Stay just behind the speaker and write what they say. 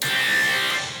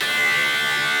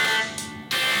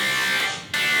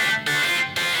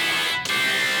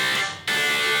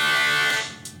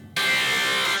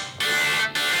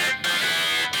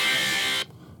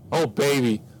Oh,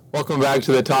 baby. Welcome back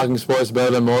to the Talking Sports Better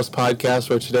Than Most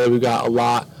podcast, where today we got a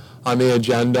lot on the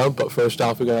agenda. But first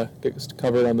off, we got to get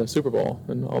covered on the Super Bowl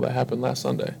and all that happened last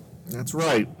Sunday. That's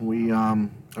right. We are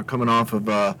coming off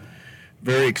of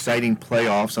very exciting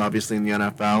playoffs, obviously, in the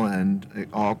NFL, and it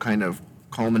all kind of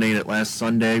culminated last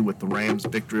Sunday with the Rams'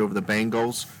 victory over the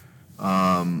Bengals.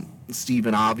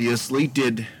 Steven obviously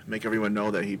did make everyone know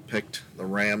that he picked the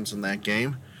Rams in that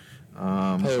game.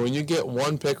 Hey, when you get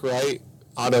one pick right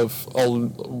out of a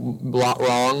lot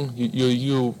wrong,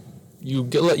 you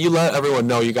let everyone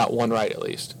know you got one right at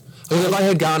least. I mean, if I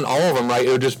had gotten all of them right, it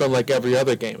would just been like every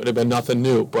other game. It would have been nothing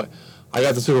new. But I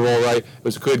got the Super Bowl right. It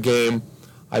was a good game.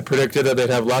 I predicted that they'd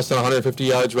have less than 150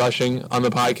 yards rushing on the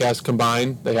podcast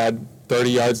combined. They had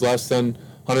 30 yards less than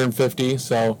 150.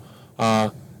 So, I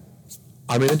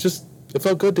mean, it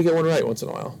felt good to get one right once in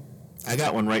a while. I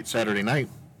got one right Saturday night.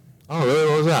 Oh, really?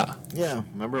 What was that? Yeah,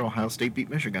 remember Ohio State beat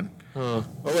Michigan. Huh.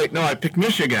 Oh, wait, no, I picked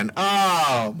Michigan.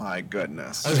 Oh, my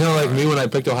goodness. That was kind of like me when I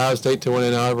picked Ohio State to win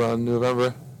in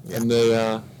November, and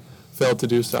they failed to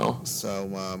do so.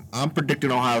 So I'm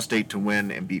predicting Ohio State to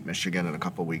win and beat Michigan in a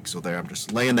couple weeks. So I'm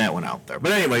just laying that one out there.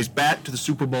 But anyways, back to the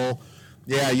Super Bowl.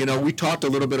 Yeah, we talked a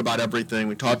little bit about everything.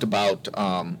 We talked about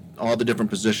all the different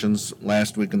positions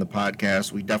last week in the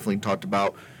podcast. We definitely talked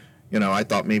about, I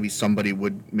thought maybe somebody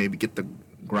would maybe get the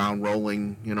ground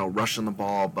rolling, rushing the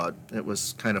ball, but it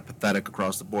was kind of pathetic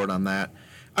across the board on that.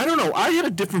 I don't know. I had a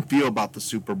different feel about the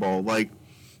Super Bowl.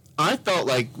 I felt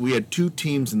like we had two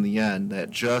teams in the end that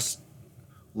just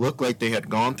looked like they had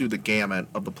gone through the gamut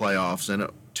of the playoffs, and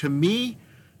to me,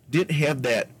 didn't have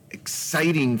that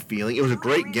exciting feeling. It was a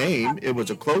great game. It was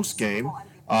a close game,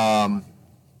 but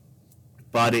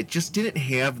it just didn't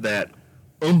have that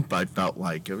oomph. I felt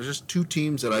like it was just two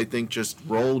teams that I think just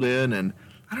rolled in, and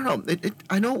I don't know.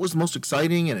 I know it was the most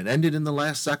exciting, and it ended in the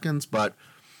last seconds, but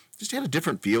just had a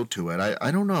different feel to it. I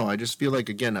don't know. I just feel like,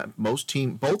 again, both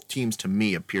teams to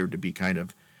me appeared to be kind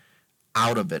of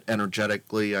out of it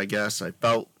energetically, I guess. I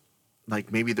felt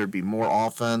like maybe there'd be more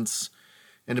offense.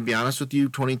 And to be honest with you,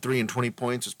 23 and 20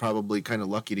 points is probably kind of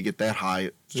lucky to get that high.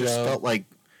 It just felt like,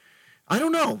 I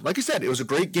don't know. Like I said, it was a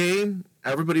great game.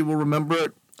 Everybody will remember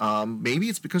it. Maybe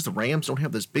it's because the Rams don't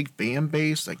have this big fan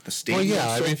base, like the stadium.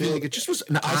 Well, yeah, so big. It just was.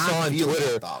 I saw on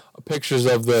Twitter pictures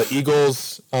of the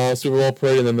Eagles Super Bowl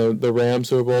parade and then the Rams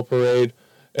Super Bowl parade,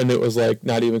 and it was like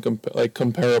not even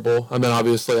comparable. And then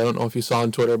obviously, I don't know if you saw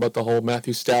on Twitter about the whole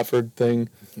Matthew Stafford thing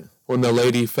when the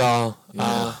lady fell.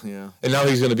 Yeah. And now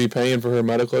he's going to be paying for her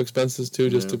medical expenses too,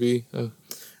 just to be a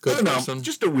good person.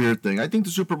 Just a weird thing. I think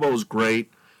the Super Bowl is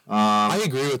great. I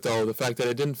agree with, though, the fact that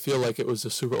it didn't feel like it was a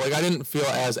Super Bowl. Like, I didn't feel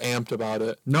as amped about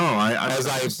it. No, as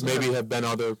I maybe have been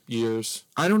other years.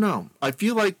 I don't know. I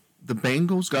feel like the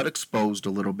Bengals got exposed a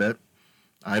little bit.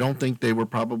 I don't think they were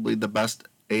probably the best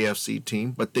AFC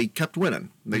team, but they kept winning.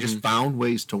 They just found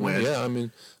ways to win. Yeah, I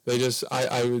mean, they just,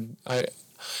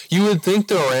 you would think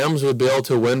the Rams would be able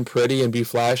to win pretty and be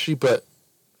flashy, but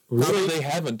really, they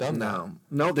haven't done that.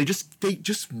 No, they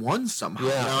just won somehow.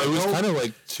 Yeah, now, it was kind of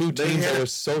like two teams that were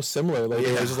so similar. Like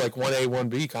it was just like 1A,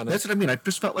 1B kind of. That's what I mean. I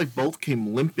just felt like both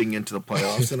came limping into the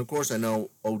playoffs. And, of course, I know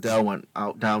Odell went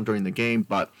down during the game.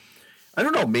 But I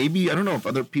don't know. Maybe, I don't know if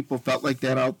other people felt like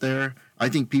that out there. I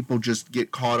think people just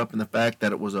get caught up in the fact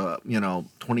that it was a,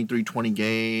 23-20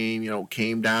 game,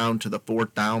 came down to the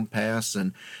fourth down pass.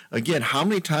 And, again, how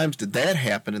many times did that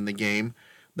happen in the game?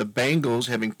 The Bengals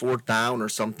having fourth down or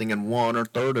something and one or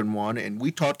third and one. And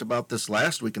we talked about this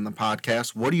last week in the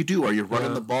podcast. What do? Are you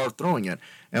running the ball or throwing it?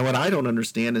 And what I don't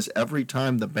understand is every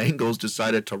time the Bengals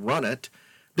decided to run it,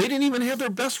 they didn't even have their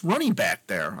best running back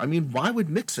there. I mean, why would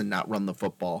Mixon not run the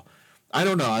football? I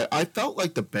don't know. I felt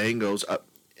like the Bengals,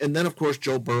 and then, of course,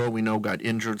 Joe Burrow, we know, got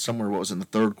injured somewhere, what was in the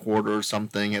third quarter or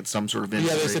something, had some sort of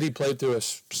injury. Yeah, they said he played through a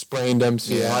sprained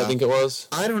MCL, I think it was.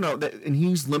 I don't know. And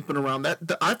he's limping around.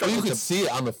 I thought you could see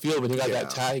it on the field when he got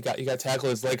that he got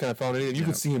tackled, his leg kind of fell underneath. You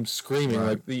could see him screaming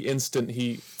like the instant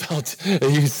he felt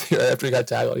after he got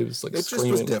tackled. He was like screaming. It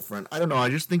just was different. I don't know. I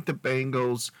just think the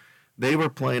Bengals, they were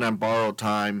playing on borrowed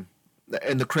time.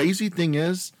 And the crazy thing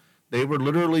is, they were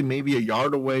literally maybe a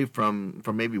yard away from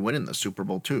maybe winning the Super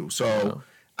Bowl too. So,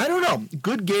 I don't know.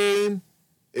 Good game.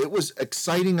 It was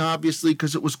exciting, obviously,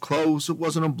 because it was close. It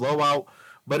wasn't a blowout.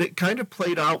 But it kind of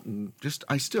played out. And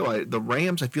the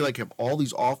Rams, I feel like, have all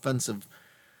these offensive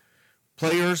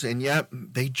players, and yet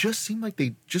they just seem like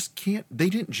they just can't. They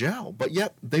didn't gel, but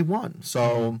yet they won.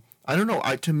 So I don't know.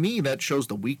 To me, that shows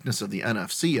the weakness of the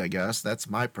NFC, I guess. That's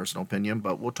my personal opinion,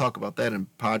 but we'll talk about that in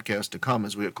podcasts to come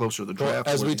as we get closer to the draft.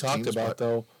 Well, as we talked about,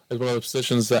 though, as one of the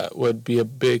positions that would be a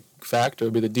big factor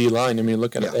would be the D-line. I mean,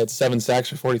 looking at 7 sacks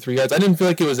for 43 yards. I didn't feel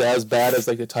like it was as bad as,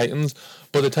 like, the Titans,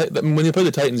 but when you play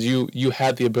the Titans, you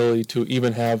had the ability to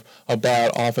even have a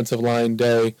bad offensive line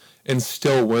day and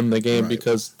still win the game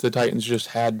because the Titans just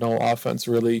had no offense,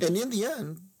 really. And in the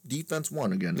end, defense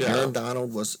won again. Yeah. Aaron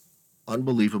Donald was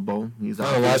unbelievable. He's the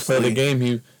last play of the game,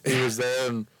 he was there,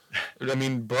 and I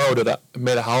mean, Burrow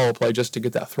made a hollow play just to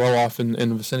get that throw off in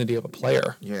the vicinity of a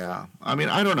player. Yeah, I mean,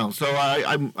 I don't know. So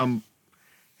I'm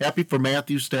happy for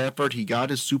Matthew Stafford. He got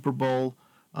his Super Bowl.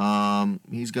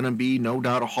 He's going to be no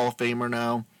doubt a Hall of Famer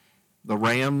now. The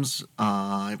Rams.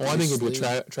 I think it'd be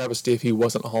a travesty if he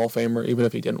wasn't a Hall of Famer, even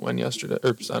if he didn't win yesterday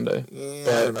or Sunday.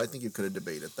 Yeah, I think you could have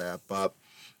debated that, but.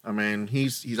 I mean,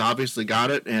 he's obviously got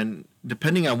it, and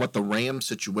depending on what the Rams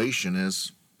situation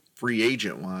is, free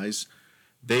agent wise,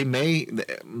 they may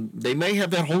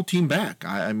have that whole team back.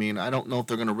 I mean, I don't know if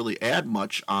they're going to really add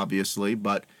much, obviously,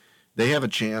 but they have a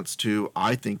chance to,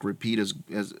 I think, repeat as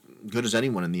good as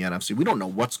anyone in the NFC. We don't know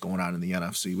what's going on in the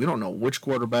NFC. We don't know which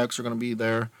quarterbacks are going to be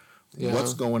there. Yeah.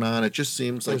 What's going on? It just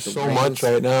seems like there's so much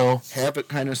right now. Have it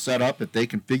kind of set up. If they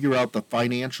can figure out the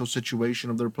financial situation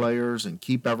of their players and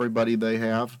keep everybody they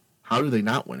have, how do they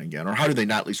not win again? Or how do they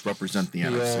not at least represent the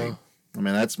NFC? I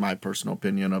mean, that's my personal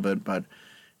opinion of it, but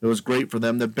it was great for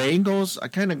them. The Bengals, I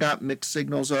kind of got mixed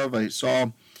signals of. I saw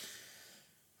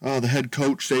the head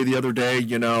coach say the other day,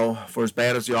 for as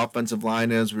bad as the offensive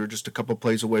line is, we were just a couple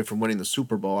plays away from winning the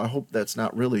Super Bowl. I hope that's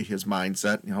not really his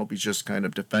mindset. I hope he's just kind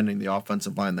of defending the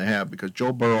offensive line they have because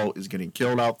Joe Burrow is getting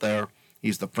killed out there.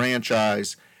 He's the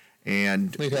franchise.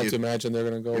 And you'd have to imagine they're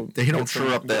going to go. If they don't shore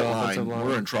up that line,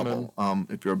 we're in trouble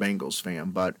if you're a Bengals fan.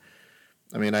 But,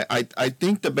 I mean, I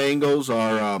think the Bengals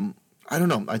are, I don't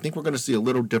know, I think we're going to see a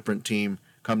little different team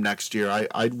come next year.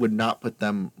 I would not put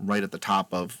them right at the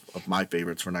top of my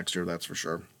favorites for next year, that's for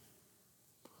sure.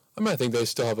 I mean, I think they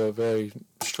still have a very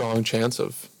strong chance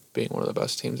of being one of the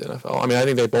best teams in the NFL. I mean, I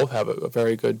think they both have a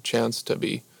very good chance to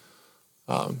be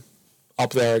up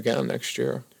there again next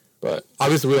year. But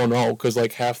obviously we don't know because,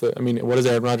 like, what is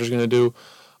Aaron Rodgers going to do?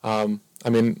 I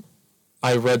mean,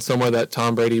 I read somewhere that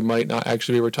Tom Brady might not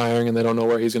actually be retiring and they don't know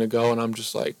where he's going to go, and I'm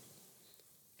just like,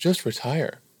 just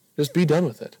retire. Just be done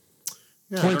with it.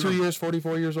 Yeah, 22 years,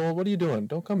 44 years old. What are you doing?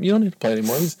 Don't come. You don't need to play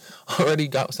anymore. He's already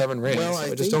got 7 rings. Well,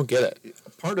 I just don't get it.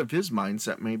 Part of his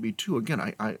mindset may be too.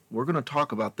 Again, we're going to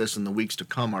talk about this in the weeks to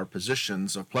come. Our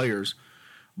positions of players,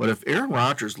 but if Aaron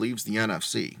Rodgers leaves the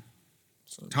NFC,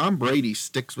 Tom Brady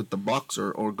sticks with the Bucs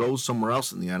or goes somewhere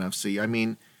else in the NFC. I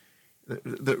mean,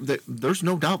 there's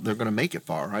no doubt they're going to make it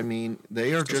far. I mean,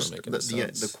 they are just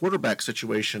the quarterback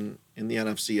situation in the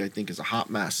NFC. I think is a hot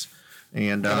mess.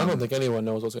 And I don't think anyone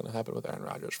knows what's going to happen with Aaron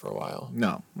Rodgers for a while.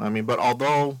 No, I mean, but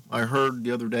although I heard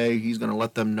the other day he's going to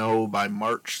let them know by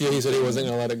March. Yeah, he said he wasn't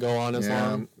going to let it go on as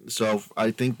long. So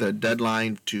I think the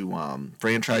deadline to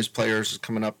franchise players is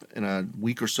coming up in a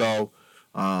week or so.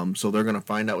 So they're going to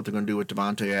find out what they're going to do with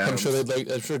Devontae Adams.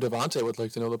 I'm sure Devontae would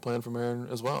like to know the plan from Aaron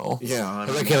as well. Yeah,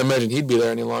 I can't imagine he'd be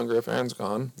there any longer if Aaron's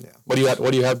gone. Yeah. What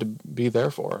do you have to be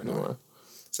there for anymore?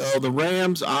 So the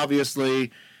Rams, obviously,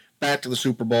 back to the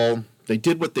Super Bowl. They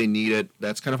did what they needed.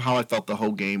 That's kind of how I felt the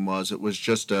whole game was. It was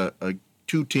just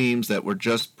two teams that were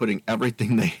just putting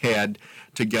everything they had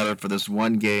together for this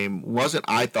one game. Wasn't,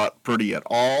 I thought, pretty at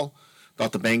all.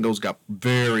 Thought the Bengals got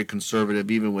very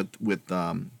conservative, even with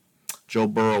Joe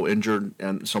Burrow injured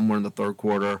and somewhere in the third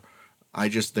quarter. I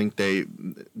just think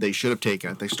they should have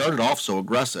taken it. They started off so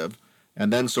aggressive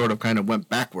and then sort of kind of went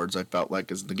backwards, I felt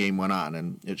like, as the game went on.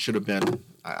 And it should have been,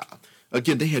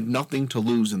 again, they had nothing to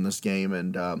lose in this game.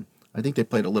 And I think they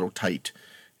played a little tight.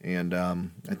 And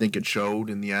I think it showed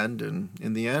in the end. And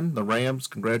in the end, the Rams,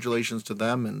 congratulations to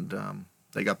them. And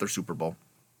they got their Super Bowl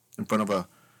in front of a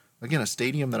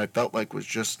stadium that I felt like was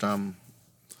just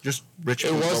rich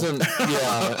people. It wasn't,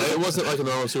 it wasn't like a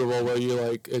normal Super Bowl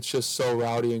where it's just so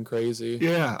rowdy and crazy.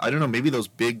 Yeah, I don't know. Maybe those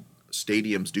big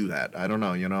stadiums do that. I don't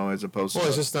know, as opposed to... Well,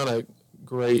 it's just not a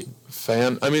great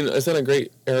fan. I mean, it's not a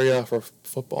great area for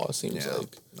football, it seems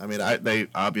like. I mean, they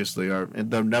obviously are...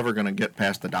 They're never going to get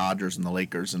past the Dodgers and the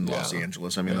Lakers in Los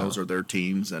Angeles. I mean, those are their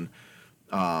teams, and...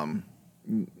 I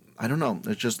don't know.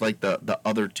 It's just like the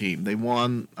other team. They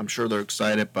won. I'm sure they're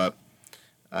excited, but...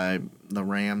 the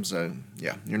Rams,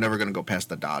 you're never going to go past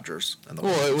the Dodgers. And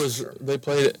the they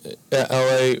played at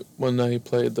L.A. when they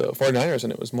played the 49ers,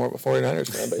 and it was more of a 49ers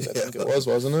fan base, I think it was,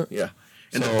 wasn't it? Yeah.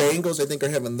 And the Bengals, I think, are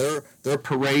having their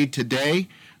parade today.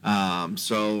 I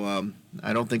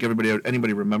don't think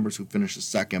anybody remembers who finished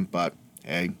second, but,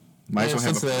 hey, Might as well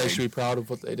have a Cincinnati parade. should be proud of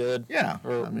what they did. Yeah,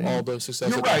 Or I mean, all the success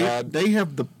You're that they right. had. They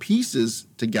have the pieces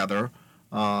together.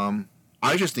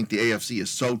 I just think the AFC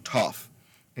is so tough,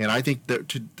 and I think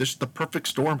that this the perfect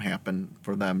storm happened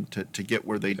for them to get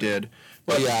where they did.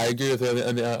 But yeah, I agree with you.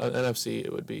 In the NFC,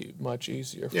 it would be much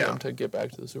easier for them to get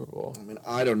back to the Super Bowl. I mean,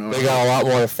 I don't know. They got a lot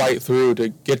more to fight through to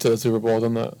get to the Super Bowl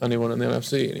than anyone in the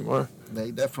NFC anymore.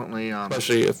 They definitely,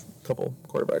 especially if a couple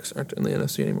quarterbacks aren't in the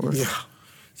NFC anymore. Yeah.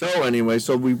 So anyway,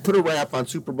 we put a wrap on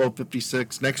Super Bowl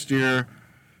 56 next year.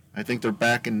 I think they're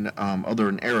back in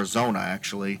Arizona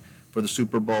actually for the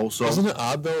Super Bowl. So isn't it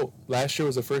odd though? Last year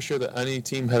was the first year that any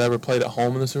team had ever played at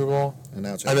home in the Super Bowl, and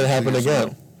then it happened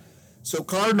again. So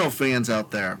Cardinal fans out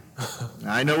there,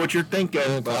 I know what you're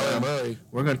thinking, but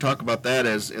we're going to talk about that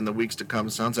as in the weeks to come.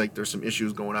 It sounds like there's some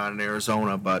issues going on in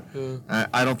Arizona, but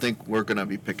I don't think we're going to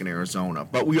be picking Arizona.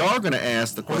 But we are going to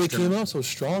ask the question. They came out so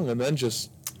strong and then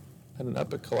just had an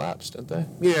epic collapse, didn't they?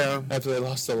 Yeah. After they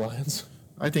lost the Lions.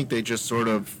 I think they just sort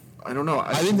of, I don't know.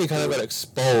 I think they kind of got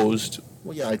exposed.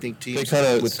 Well, yeah, I think teams they kind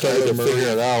of started to figure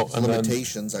it out. And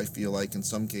limitations, I feel like in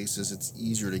some cases it's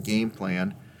easier to game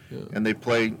plan. Yeah. And they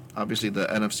play, obviously, the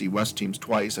NFC West teams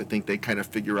twice. I think they kind of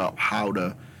figure out how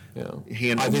to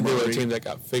handle I think they were a team that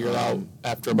got figured out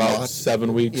after about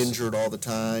 7 weeks. Injured all the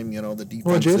time, the defense.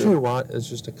 Well, J.J. Watt is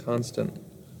just a constant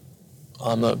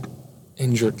on the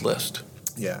injured list.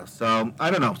 Yeah, so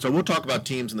I don't know. So we'll talk about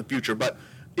teams in the future. But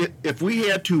if we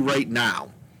had to right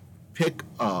now pick,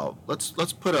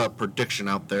 let's put a prediction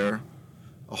out there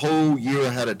a whole year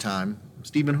ahead of time.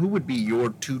 Stephen, who would be your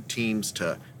two teams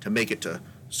to make it to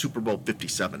Super Bowl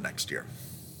 57 next year?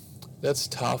 That's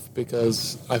tough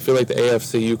because I feel like the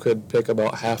AFC, you could pick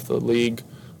about half the league.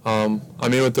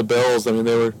 With the Bills, they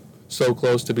were so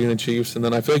close to being the Chiefs, and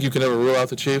then I feel like you can never rule out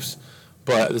the Chiefs.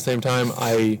 But at the same time,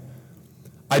 I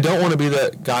don't want to be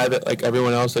that guy that, like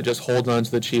everyone else, that just holds on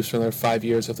to the Chiefs for another 5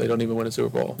 years if they don't even win a Super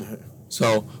Bowl.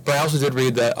 So, but I also did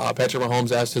read that Patrick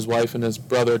Mahomes asked his wife and his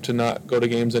brother to not go to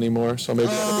games anymore, so maybe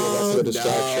that'll be less of a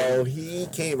distraction. No, he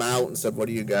came out and said, "What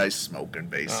are you guys smoking?"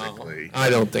 Basically, I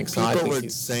don't think so. People I think were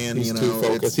he's saying, he's too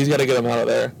focused. He's got to get him out of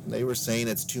there. They were saying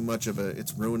it's too much of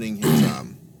it's ruining his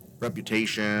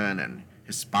reputation and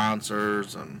his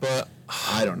sponsors, but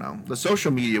I don't know. The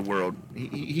social media world,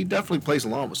 he definitely plays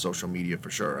along with social media for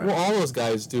sure. Right? Well, all those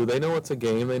guys do. They know it's a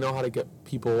game. They know how to get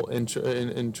people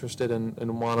interested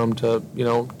and want them to,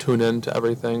 tune in to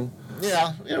everything.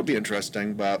 Yeah, it'll be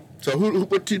interesting. But so,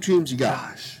 what two teams you got?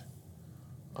 Gosh.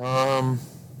 I'll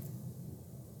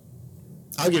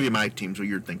give you my teams. What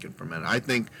you're thinking for a minute. I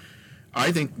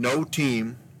think no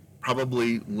team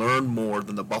probably learned more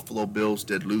than the Buffalo Bills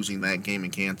did losing that game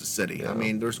in Kansas City. Yeah.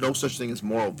 There's no such thing as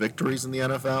moral victories in the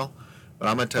NFL, but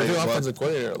I'm going to tell you what. The offensive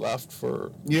coordinator left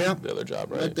for the other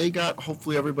job, right? They got,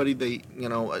 hopefully everybody,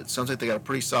 it sounds like they got a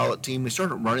pretty solid team. They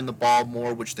started running the ball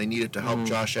more, which they needed to help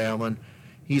Josh Allen.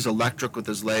 He's electric with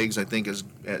his legs. I think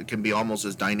can be almost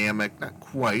as dynamic, not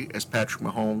quite, as Patrick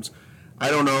Mahomes. I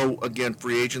don't know, again,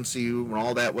 free agency and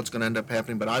all that, what's going to end up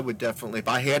happening, but I would definitely, if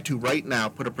I had to right now,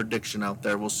 put a prediction out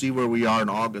there. We'll see where we are in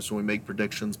August when we make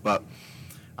predictions, but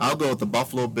I'll go with the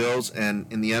Buffalo Bills, and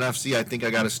in the NFC, I think I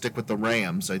got to stick with the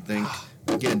Rams. I think,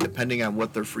 again, depending on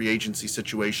what their free agency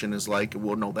situation is like,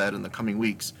 we'll know that in the coming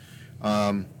weeks.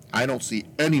 I don't see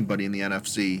anybody in the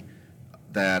NFC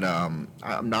that I'm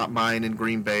not buying in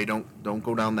Green Bay. Don't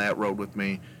go down that road with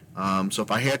me. So if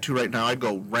I had to right now, I'd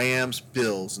go Rams,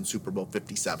 Bills in Super Bowl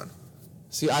 57.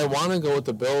 See, I want to go with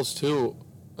the Bills too,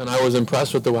 and I was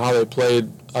impressed with how they played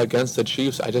against the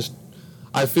Chiefs.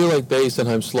 I feel like they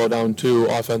sometimes slow down too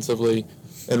offensively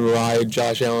and ride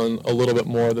Josh Allen a little bit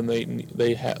more than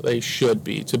they should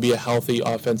be to be a healthy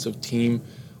offensive team.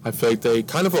 I feel like they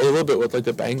kind of a little bit with like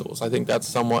the Bengals. I think that's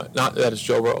somewhat, not that it's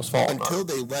Joe Burrow's fault. Until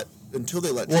they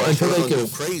let Josh Allen go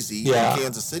crazy in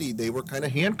Kansas City, they were kind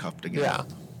of handcuffed again. Yeah.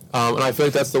 And I feel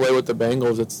like that's the way with the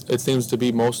Bengals. It seems to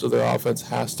be most of their offense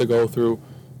has to go through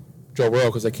Joe Burrow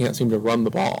because they can't seem to run the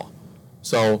ball.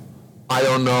 So I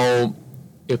don't know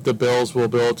if the Bills will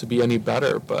be able to be any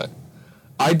better, but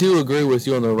I do agree with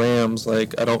you on the Rams.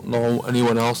 Like, I don't know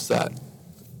anyone else that,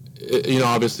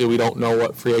 obviously we don't know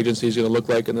what free agency is going to look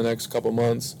like in the next couple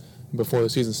months before the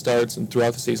season starts and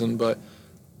throughout the season, but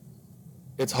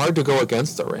it's hard to go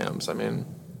against the Rams.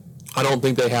 I don't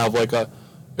think they have like a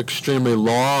extremely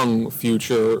long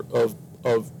future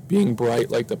of being bright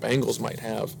like the Bengals might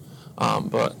have,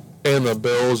 and the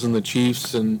Bills and the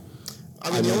Chiefs and.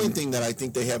 The only thing that I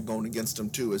think they have going against them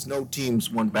too is no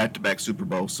teams won back-to-back Super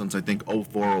Bowls since I think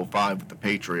 04-05 with the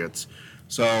Patriots.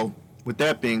 So with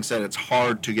that being said, it's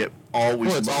hard to get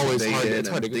always motivated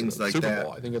and things like Super that.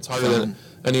 Bowl. I think it's harder than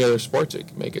any other sport to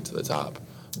make it to the top.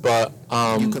 but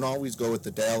you can always go with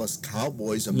the Dallas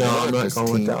Cowboys. no, I'm not going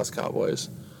team. with Dallas Cowboys.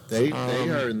 They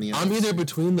are in the. I'm either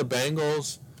between the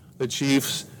Bengals, the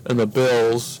Chiefs, and the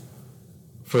Bills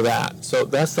for that. So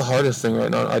that's the hardest thing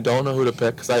right now. I don't know who to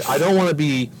pick because I don't want to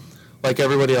be like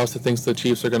everybody else that thinks the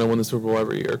Chiefs are going to win the Super Bowl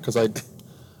every year. Because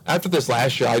after this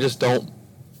last year, I just don't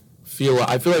feel.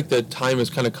 I feel like the time is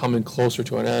kind of coming closer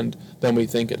to an end than we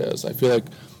think it is. I feel like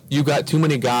you got too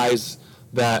many guys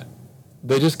that.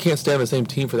 They just can't stay on the same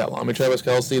team for that long. I mean, Travis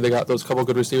Kelce, they got those couple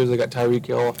good receivers. They got Tyreek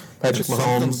Hill, Patrick Mahomes.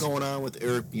 Something's going on with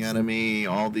Eric Bieniemy,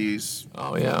 all these.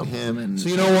 Oh, yeah. Him and so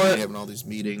you know what? Having all these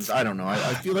meetings. I don't know.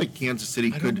 I feel like Kansas City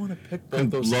could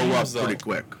those blow teams, up pretty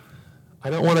quick.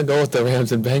 I don't want to go with the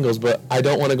Rams and Bengals, but I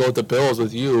don't want to go with the Bills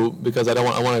with you because I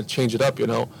want to change it up, you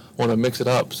know. I want to mix it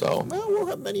up, so. Well, we'll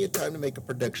have many a time to make a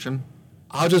prediction.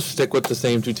 I'll just stick with the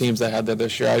same two teams I had there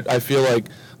this year. I feel like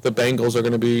the Bengals are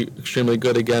going to be extremely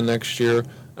good again next year,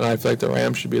 and I feel like the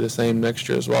Rams should be the same next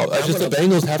year as well. It's just the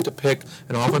Bengals have to pick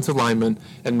an offensive lineman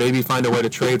and maybe find a way to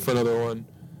trade for another one,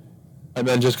 and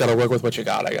then just got to work with what you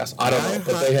got, I guess. I don't know,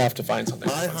 but they have to find something.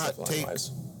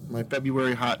 My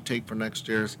February hot take for next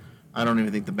year's, I don't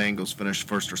even think the Bengals finish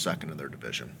first or second in their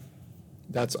division.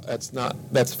 That's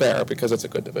fair because it's a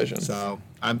good division. So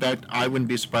I wouldn't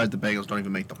be surprised the Bengals don't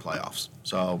even make the playoffs.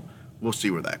 So we'll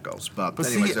see where that goes. But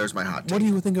anyways, there's my hot take. What do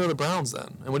you think of the Browns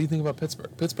then? And what do you think about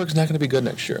Pittsburgh? Pittsburgh's not going to be good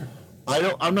next year.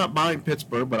 I'm not buying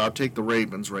Pittsburgh, but I'll take the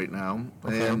Ravens right now.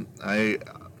 Okay. And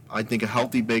I think a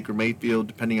healthy Baker Mayfield,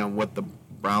 depending on what the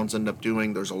Browns end up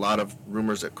doing, there's a lot of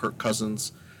rumors that Kirk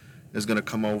Cousins is going to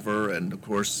come over, and of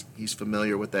course he's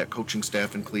familiar with that coaching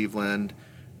staff in Cleveland.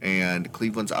 And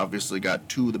Cleveland's obviously got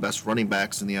two of the best running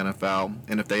backs in the NFL.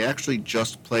 And if they actually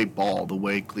just play ball the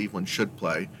way Cleveland should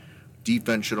play,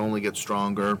 defense should only get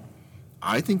stronger.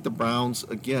 I think the Browns,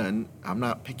 again, I'm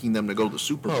not picking them to go to the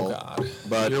Super Bowl. Oh, God.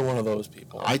 But you're one of those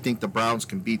people. I think the Browns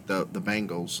can beat the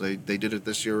Bengals. They did it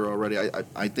this year already.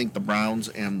 I think the Browns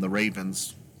and the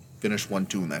Ravens finish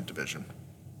 1-2 in that division.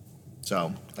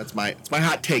 So it's my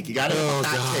hot take. You got to have a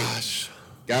hot take.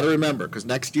 Got to remember, because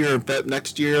next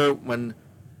year when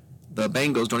the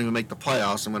Bengals don't even make the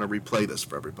playoffs, I'm going to replay this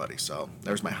for everybody. So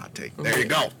there's my hot take. There you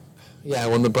go. Yeah,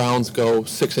 when the Browns go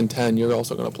 6-10, you're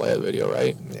also going to play a video,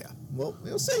 right? Yeah. Well,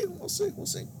 we'll see.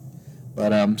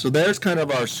 But so there's kind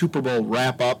of our Super Bowl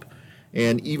wrap up,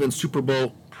 and even Super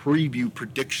Bowl preview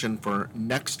prediction for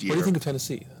next year. What do you think of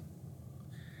Tennessee?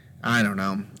 I don't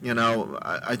know. You know,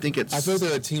 I think it's. I feel like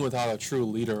they're a team without a true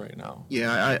leader right now.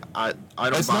 Yeah, I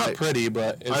don't. It's not pretty,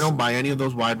 but I don't buy any of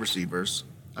those wide receivers.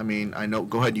 I mean, I know.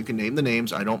 Go ahead. You can name the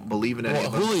names. I don't believe in any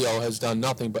of them. Julio has done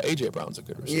nothing, but A.J. Brown's a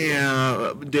good receiver.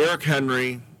 Yeah, Derrick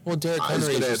Henry. Well, Derrick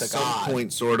Henry is at some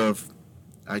point sort of,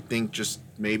 I think, just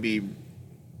maybe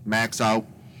max out.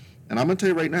 And I'm going to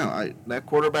tell you right now, that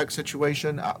quarterback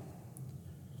situation, I'll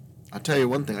tell you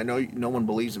one thing. I know no one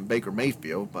believes in Baker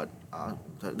Mayfield, but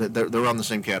they're on the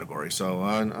same category. So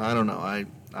I don't know.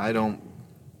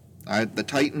 The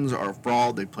Titans are a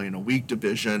fraud. They play in a weak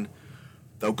division.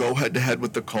 They'll go head-to-head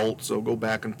with the Colts. They'll go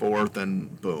back and forth,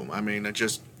 and boom. I mean, I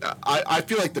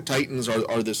feel like the Titans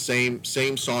are the same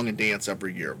song and dance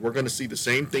every year. We're going to see the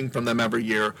same thing from them every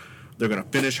year. They're going to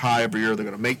finish high every year. They're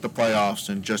going to make the playoffs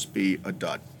and just be a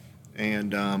dud.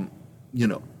 And,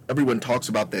 everyone talks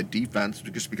about that defense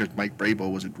just because Mike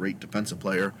Vrabel was a great defensive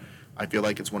player. I feel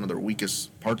like it's one of their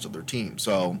weakest parts of their team.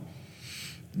 So,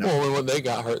 no. Well, when they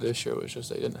got hurt this year, it was just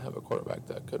they didn't have a quarterback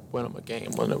that could win them a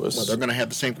game. When it was, well, they're going to have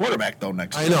the same quarterback though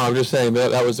next year. I know. I'm just saying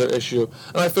that was their issue,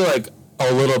 and I feel like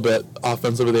a little bit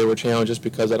offensively they were challenged just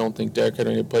because I don't think Derrick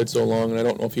Henry had played so long, and I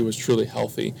don't know if he was truly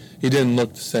healthy. He didn't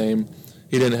look the same.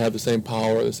 He didn't have the same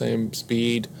power, the same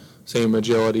speed, same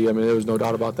agility. I mean, there was no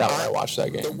doubt about that when I watched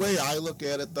that game. The way I look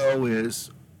at it though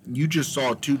is you just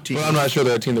saw two teams. Well, I'm not sure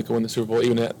they're a team that could win the Super Bowl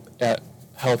even at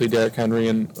healthy Derrick Henry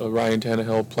and Ryan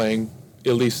Tannehill playing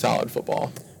at least solid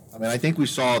football. I mean, I think we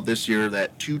saw this year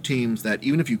that two teams that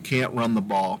even if you can't run the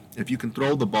ball, if you can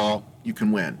throw the ball, you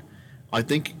can win. I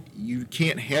think you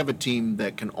can't have a team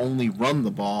that can only run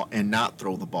the ball and not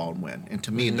throw the ball and win. And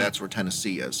to me, that's where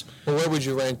Tennessee is. Well, where would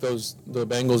you rank the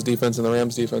Bengals defense and the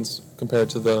Rams defense compared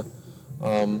to the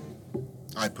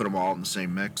I put them all in the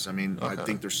same mix. I mean, okay. I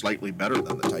think they're slightly better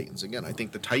than the Titans. Again, I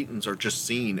think the Titans are just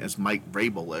seen as Mike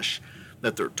Vrabel-ish,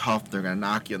 that they're tough, they're going to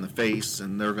knock you in the face,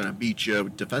 and they're going to beat you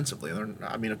defensively.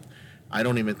 I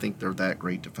don't even think they're that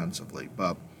great defensively.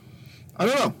 But I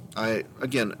don't know.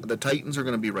 Again, the Titans are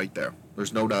going to be right there.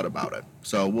 There's no doubt about it.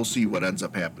 So we'll see what ends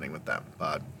up happening with them.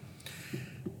 But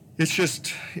it's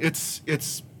just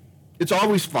it's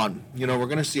always fun. You know, we're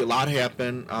going to see a lot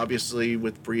happen, obviously,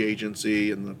 with free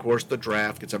agency, and of course the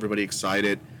draft gets everybody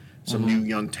excited. Some new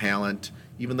young talent.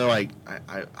 even though I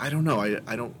don't know.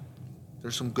 I don't.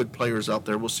 There's some good players out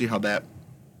there. We'll see how that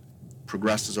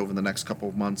progresses over the next couple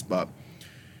of months. But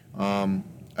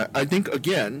I think,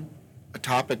 again, a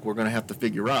topic we're going to have to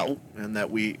figure out and that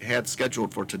we had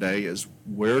scheduled for today is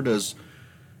where does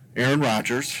Aaron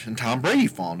Rodgers and Tom Brady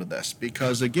fall into this?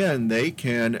 Because, again, they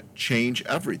can change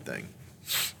everything.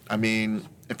 I mean,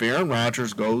 if Aaron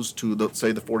Rodgers goes to,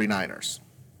 say, the 49ers,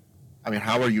 I mean,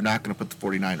 how are you not going to put the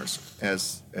 49ers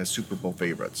as Super Bowl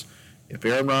favorites? If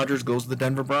Aaron Rodgers goes to the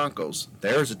Denver Broncos,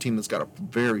 there's a team that's got a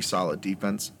very solid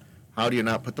defense. How do you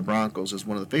not put the Broncos as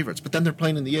one of the favorites? But then they're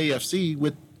playing in the AFC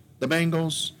with the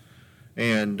Bengals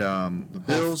and the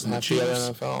Bills and the Chiefs.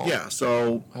 The NFL. Yeah,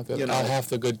 so half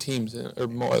the good teams, or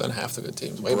more than half the good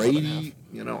teams. Brady,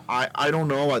 I don't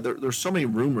know. There's so many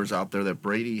rumors out there that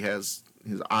Brady has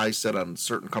his eyes set on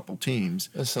certain couple teams.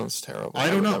 That sounds terrible. I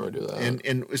don't know. Never do that.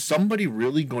 And is somebody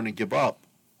really going to give up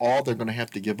all they're going to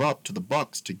have to give up to the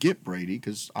Bucks to get Brady?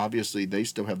 Because obviously they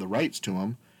still have the rights to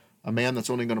him. A man that's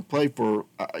only going to play for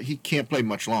he can't play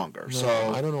much longer. No,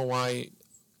 so I don't know why.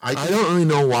 I don't really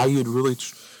know why you'd really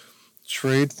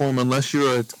trade for him unless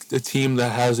you're a team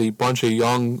that has a bunch of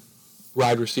young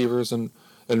wide receivers and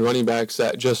running backs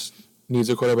that just needs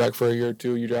a quarterback for a year or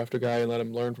two. You draft a guy and let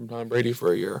him learn from Tom Brady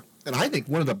for a year. And I think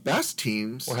one of the best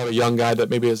teams, or have a young guy that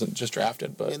maybe isn't just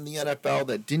drafted, but in the NFL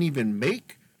that didn't even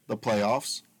make the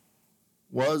playoffs,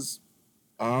 was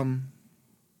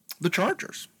the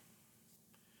Chargers.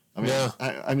 I mean,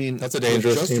 yeah. I mean that's a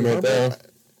dangerous team right there.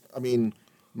 I mean,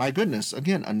 my goodness,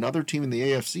 again, another team in the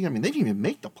AFC. I mean, they didn't even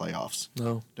make the playoffs.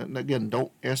 No. Again,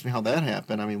 don't ask me how that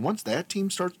happened. I mean, once that team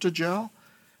starts to gel,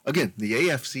 again, the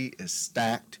AFC is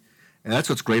stacked, and that's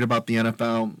what's great about the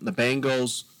NFL. The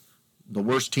Bengals, the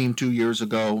worst team 2 years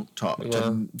ago,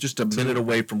 to just a minute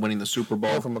away from winning the Super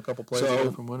Bowl. From a couple plays away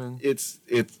from winning.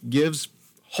 It gives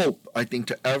hope, I think,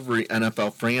 to every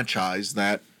NFL franchise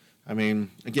that, I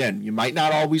mean, again, you might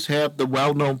not always have the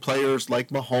well-known players like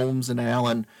Mahomes and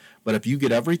Allen, but if you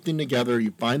get everything together,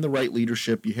 you find the right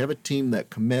leadership, you have a team that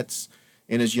commits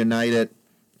and is united,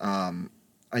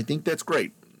 I think that's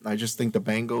great. I just think the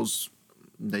Bengals,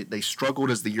 they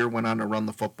struggled as the year went on to run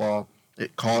the football.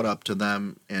 It caught up to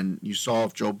them, and you saw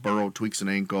if Joe Burrow tweaks an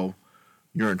ankle,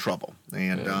 you're in trouble.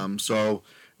 And so,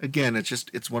 again,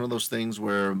 it's one of those things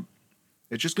where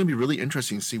it's just going to be really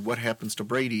interesting to see what happens to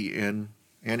Brady and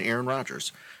Aaron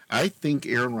Rodgers. I think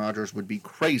Aaron Rodgers would be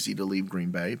crazy to leave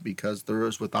Green Bay because there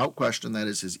is, without question, that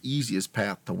is his easiest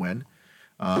path to win.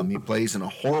 He plays in a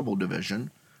horrible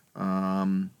division.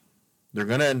 They're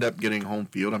going to end up getting home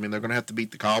field. I mean, they're going to have to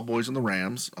beat the Cowboys and the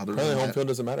Rams. Apparently home field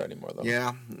doesn't matter anymore, though.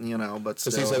 Yeah, but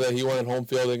still. Because he said that he wanted home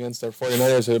field against their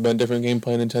 49ers. It had been a different game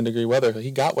plan in 10-degree weather.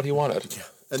 He got what he wanted. Yeah.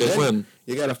 And then win.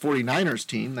 You got a 49ers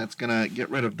team that's going to get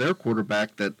rid of their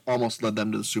quarterback that almost led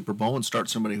them to the Super Bowl and start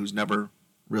somebody who's never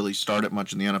really started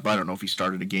much in the NFL. I don't know if he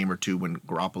started a game or two when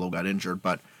Garoppolo got injured,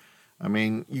 but, I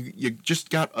mean, you just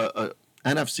got a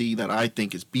NFC that I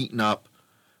think is beaten up.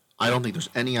 I don't think there's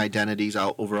any identities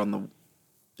out over in the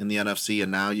NFC,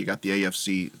 and now you got the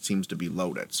AFC. It seems to be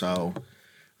loaded. So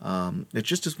it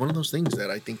just is one of those things that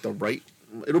I think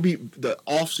it'll be the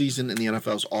offseason in the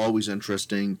NFL is always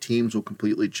interesting. Teams will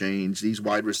completely change. These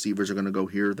wide receivers are going to go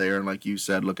here, there, and like you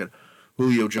said, look at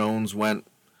Julio Jones went,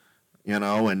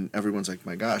 and everyone's like,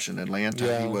 my gosh, in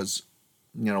Atlanta he was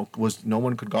no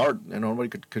one could guard and nobody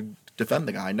could defend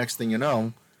the guy. Next thing you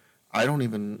know,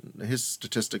 his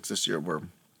statistics this year were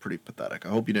pretty pathetic. I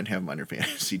hope you didn't have him on your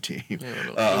fantasy team.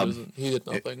 Yeah, he did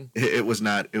nothing. It was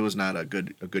not a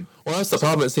good. Well, that's the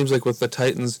problem. It seems like with the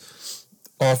Titans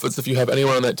offense, if you have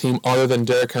anyone on that team other than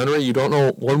Derrick Henry, you don't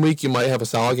know. One week you might have a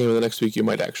solid game, and the next week you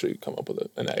might actually come up with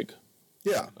an egg.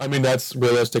 Yeah, I mean that's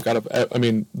realistic.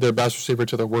 Their best receiver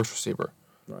to their worst receiver.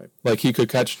 Right. Like he could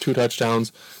catch 2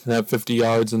 touchdowns and have 50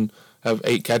 yards and have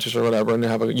 8 catches or whatever, and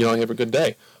have a good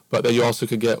day. But then you also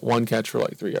could get 1 catch for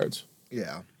like 3 yards.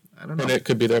 Yeah. I don't know. And it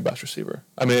could be their best receiver.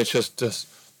 I mean, it's just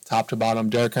top to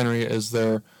bottom. Derrick Henry is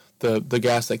the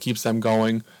gas that keeps them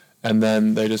going, and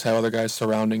then they just have other guys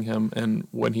surrounding him. And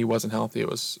when he wasn't healthy, it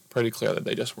was pretty clear that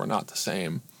they just were not the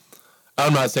same.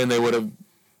 I'm not saying they would have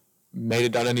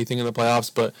done anything in the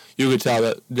playoffs, but you could tell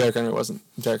that Derrick Henry wasn't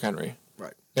Derrick Henry.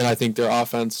 Right. And I think their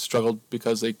offense struggled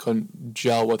because they couldn't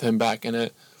gel with him back in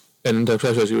it, and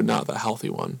especially not the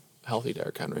healthy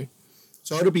Derrick Henry.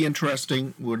 So it'll be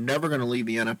interesting. We're never going to leave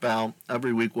the NFL.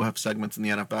 Every week we'll have segments in the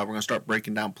NFL. We're going to start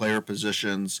breaking down player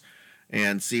positions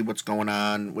and see what's going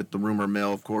on with the rumor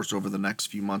mill, of course, over the next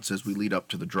few months as we lead up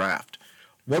to the draft.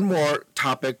 One more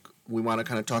topic we want to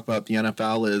kind of talk about the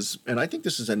NFL is, and I think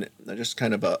this is just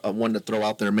kind of a one to throw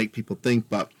out there and make people think,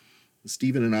 but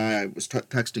Steven and I was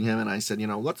texting him, and I said,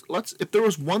 let's if there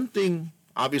was one thing,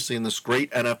 obviously, in this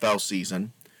great NFL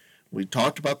season, we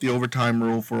talked about the overtime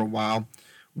rule for a while.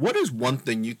 What is one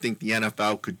thing you think the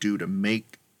NFL could do to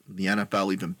make the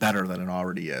NFL even better than it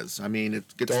already is? I mean,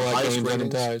 it gets the highest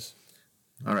ratings. Ties.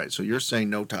 All right, so you're saying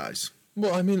no ties.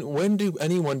 Well, I mean, when do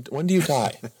you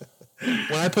tie?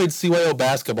 When I played CYO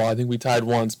basketball, I think we tied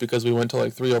once because we went to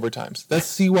like 3 overtimes. That's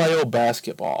CYO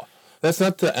basketball. That's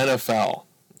not the NFL.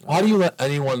 How do you let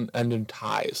anyone end in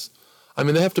ties? I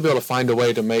mean, they have to be able to find a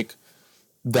way to make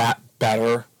that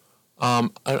better.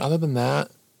 Other than that,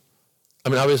 I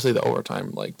mean, obviously the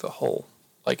overtime, like the whole,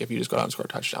 like if you just go down and score a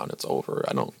touchdown, it's over.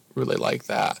 I don't really like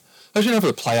that. Especially not for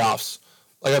the playoffs.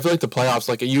 Like I feel like the playoffs,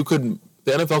 like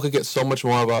the NFL could get so much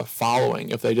more of a following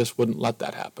if they just wouldn't let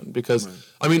that happen. Because, right.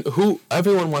 I mean,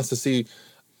 everyone wants to see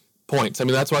points. I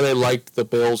mean, that's why they liked the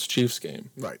Bills-Chiefs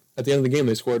game. Right. At the end of the game,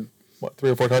 they scored,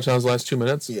 3 or 4 touchdowns the last 2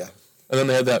 minutes? Yeah. And then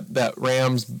they had that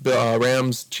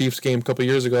Rams-Chiefs game a couple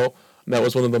years ago. That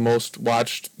was one of the most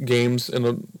watched games in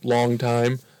a long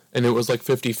time. And it was like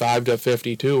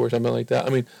 55-52 or something like that. I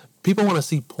mean, people want to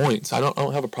see points. I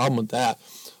don't have a problem with that.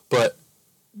 But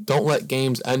don't let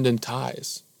games end in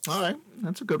ties. All right.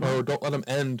 That's a good one. Or don't let them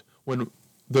end when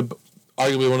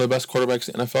arguably one of the best quarterbacks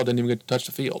in the NFL didn't even get to touch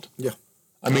the field. Yeah.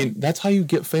 I mean, that's how you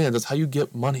get fans. That's how you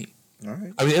get money. All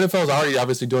right. I mean, the NFL is already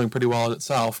obviously doing pretty well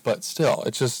itself, but still,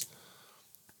 it's just,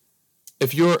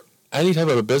 if you're any type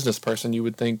of a business person, you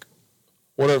would think,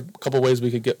 what are a couple ways we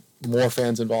could get more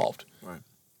fans involved? Right.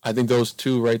 I think those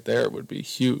two right there would be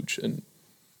huge in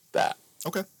that.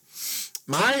 Okay.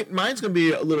 Mine's going to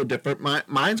be a little different.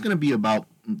 Mine's going to be about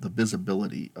the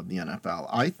visibility of the NFL.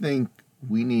 I think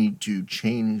we need to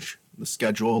change the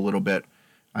schedule a little bit.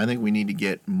 I think we need to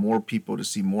get more people to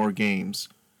see more games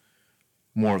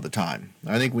more of the time.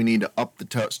 I think we need to up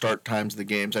the start times of the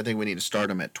games. I think we need to start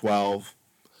them at 12,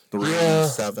 3,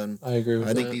 7. I agree with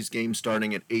that. I think these games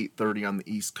starting at 8:30 on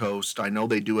the East Coast. I know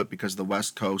they do it because of the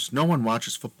West Coast. No one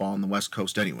watches football on the West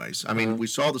Coast anyways. I mean, we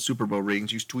saw the Super Bowl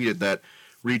ratings. You tweeted that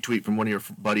retweet from one of your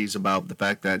buddies about the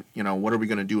fact that, what are we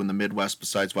going to do in the Midwest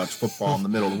besides watch football in the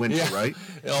middle of the winter, right?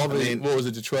 What was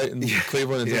it, Detroit and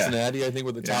Cleveland and Cincinnati, I think,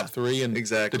 were the top 3. And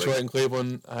exactly. Detroit and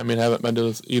Cleveland, I mean, haven't been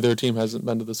to either team hasn't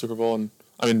been to the Super Bowl. And,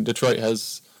 I mean, Detroit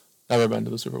has never been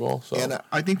to the Super Bowl. So. And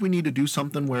I think we need to do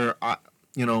something where,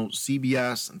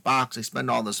 CBS and Fox, they spend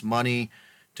all this money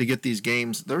to get these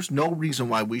games. There's no reason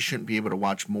why we shouldn't be able to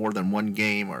watch more than one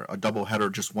game or a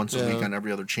doubleheader just once a week on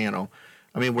every other channel.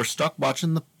 I mean, we're stuck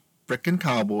watching the frickin'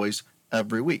 Cowboys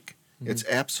every week. Mm-hmm. It's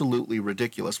absolutely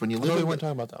ridiculous. When you live, we weren't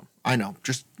talking about them. I know.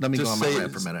 Just let me go on my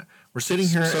rant for a minute. We're sitting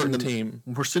here in the team.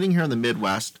 We're sitting here in the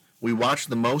Midwest. We watch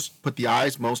put the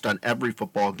eyes most on every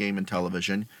football game in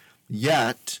television.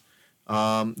 Yet,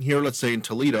 here, let's say in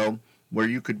Toledo, where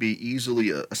you could be easily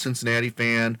a Cincinnati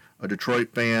fan, a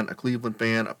Detroit fan, a Cleveland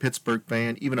fan, a Pittsburgh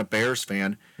fan, even a Bears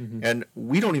fan, and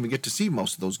we don't even get to see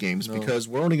most of those games because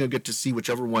we're only going to get to see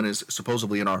whichever one is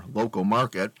supposedly in our local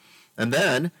market. And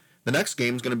then the next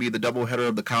game is going to be the doubleheader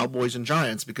of the Cowboys and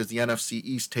Giants because the NFC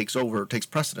East takes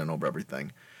precedent over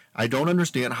everything. I don't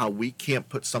understand how we can't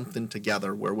put something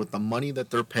together where with the money that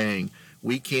they're paying,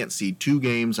 we can't see 2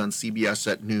 games on CBS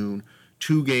at noon,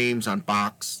 2 games on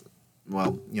Fox.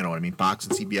 Well, you know what I mean, Fox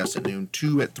and CBS at noon,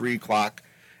 2 at 3 o'clock,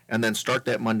 and then start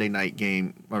that Monday night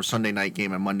game or Sunday night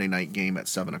game and Monday night game at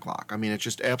 7 o'clock. I mean, it's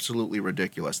just absolutely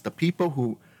ridiculous. The people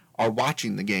who are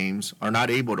watching the games are not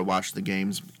able to watch the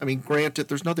games. I mean, granted,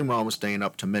 there's nothing wrong with staying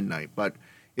up to midnight, but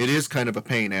it is kind of a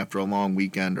pain after a long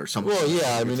weekend or something. Well,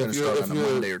 yeah, I mean, if you're on a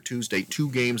Monday or Tuesday, 2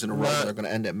 games in a row that are going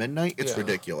to end at midnight, it's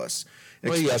ridiculous.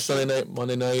 Well, Sunday night,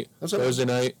 Monday night, Thursday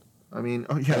night. I mean,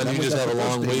 and then you just have a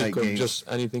long week of just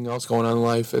anything else going on in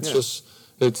life. It's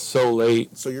it's so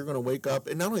late. So you're going to wake up,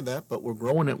 and not only that, but we're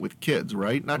growing it with kids,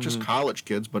 right? Not just college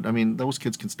kids, but I mean, those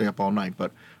kids can stay up all night.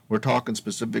 But we're talking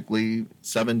specifically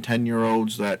 7,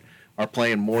 10-year-olds that are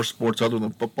playing more sports other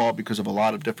than football because of a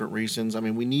lot of different reasons. I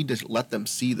mean, we need to let them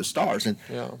see the stars. And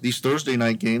these Thursday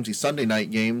night games, these Sunday night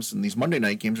games, and these Monday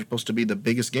night games are supposed to be the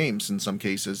biggest games in some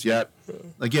cases. Yet,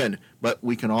 again, but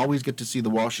we can always get to see the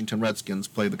Washington Redskins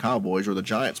play the Cowboys or the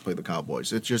Giants play the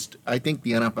Cowboys. It's just, I think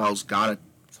the NFL's got it.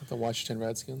 Is that the Washington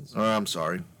Redskins? I'm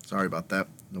sorry. Sorry about that.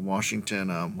 The Washington,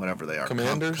 whatever they are.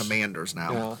 Commanders? Commanders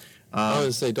now. Yeah. I was going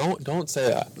to say, don't say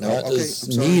that. No, that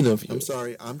is mean of you. I'm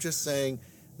sorry. I'm just saying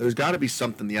there's got to be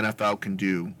something the NFL can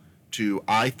do to,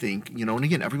 I think, and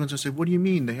again, everyone's going to say, what do you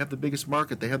mean? They have the biggest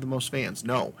market. They have the most fans.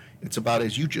 No. It's about,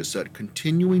 as you just said,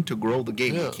 continuing to grow the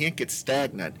game. You can't get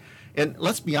stagnant. And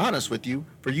let's be honest with you,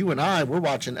 for you and I, we're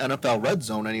watching NFL Red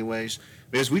Zone anyways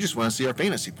because we just want to see our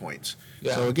fantasy points.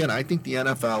 Yeah. So again, I think the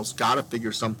NFL's got to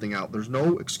figure something out. There's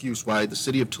no excuse why the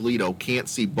city of Toledo can't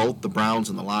see both the Browns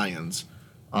and the Lions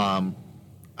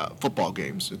football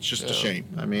games. It's just a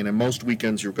shame. I mean, in most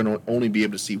weekends you're going to only be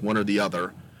able to see one or the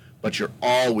other, but you're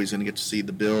always going to get to see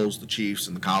the Bills, the Chiefs,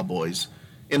 and the Cowboys.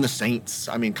 And the Saints,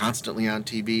 I mean, constantly on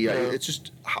TV. Yeah. It's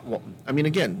just, well, I mean,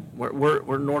 again,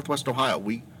 we're Northwest Ohio.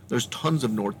 There's tons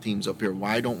of North teams up here.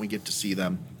 Why don't we get to see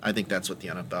them? I think that's what the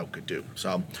NFL could do.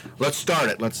 So let's start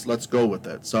it. Let's go with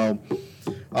it. So,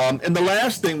 and the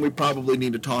last thing we probably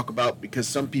need to talk about, because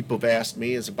some people have asked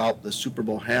me, is about the Super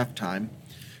Bowl halftime.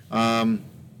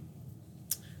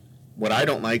 What I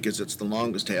don't like is it's the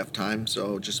longest halftime,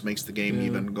 so it just makes the game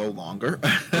even go longer.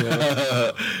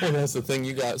 Well, that's the thing.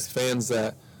 You got fans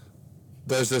that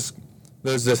there's this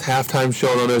halftime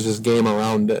show and then there's this game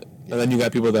around it, and then you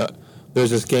got people that there's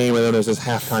this game and then there's this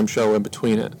halftime show in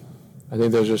between it. I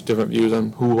think there's just different views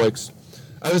on who likes.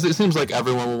 It seems like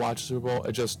everyone will watch the Super Bowl.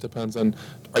 It just depends on,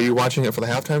 are you watching it for the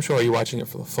halftime show or are you watching it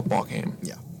for the football game?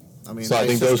 Yeah. I mean, so I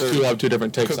think those two have two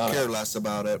different takes on it. Could care less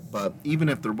about it, but even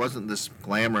if there wasn't this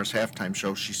glamorous halftime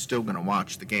show, she's still going to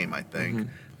watch the game, I think.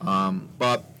 Mm-hmm.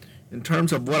 But in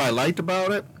terms of what I liked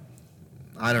about it,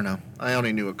 I don't know. I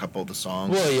only knew a couple of the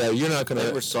songs. Well, yeah, you're not going to.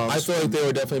 I feel like they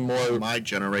were definitely more. My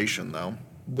generation, though.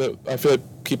 I feel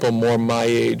like people more my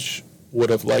age would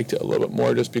have liked it a little bit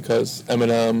more just because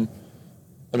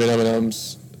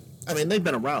Eminem's. I mean, they've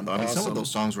been around, though. I mean, some of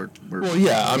those songs were well,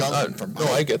 yeah, from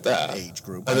I get that. Age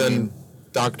group. And then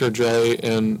Dr. Dre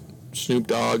and Snoop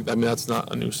Dogg, I mean, that's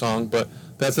not a new song, but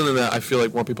that's something that I feel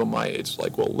like more people my age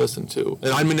will listen to.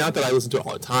 And I mean, not that I listen to it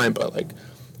all the time, but like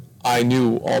I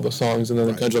knew all the songs, and then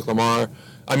the Kendrick Lamar.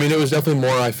 I mean, it was definitely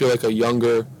more, I feel like, a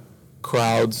younger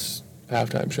crowd's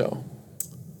halftime show.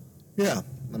 Yeah.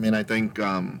 I mean, I think,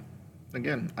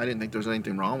 again, I didn't think there was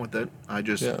anything wrong with it. I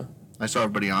saw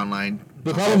everybody online.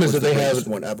 The problem is that they have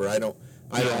whatever. I don't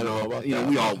know about that. Know,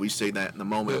 we always say that in the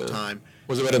moment of time.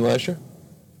 Was it better than last year?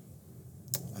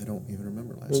 I don't even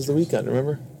remember last year. It was the weekend,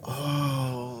 remember?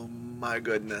 Oh, my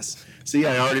goodness. See,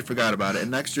 I already forgot about it.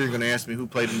 And next year you're going to ask me who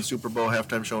played in the Super Bowl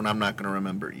halftime show, and I'm not going to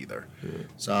remember either. Yeah.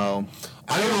 So,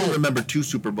 I don't remember two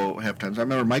Super Bowl halftimes. I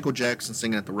remember Michael Jackson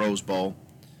singing at the Rose Bowl,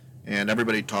 and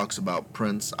everybody talks about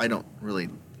Prince. I don't really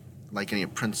like any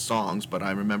of Prince's songs, but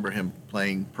I remember him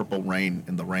playing Purple Rain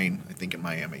in the Rain, I think, in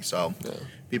Miami. So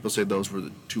people say those were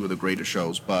two of the greatest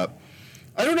shows. But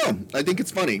I don't know. I think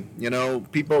it's funny. You know,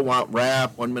 people want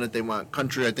rap. 1 minute they want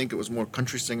country. I think it was more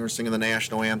country singers singing the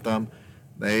national anthem.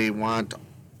 They want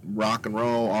rock and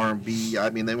roll, R&B. I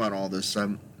mean, they want all this. I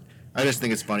just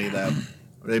think it's funny that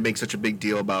they make such a big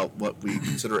deal about what we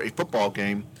consider a football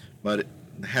game, but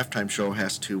the halftime show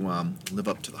has to live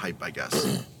up to the hype, I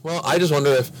guess. Well, I just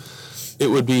wonder if it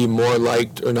would be more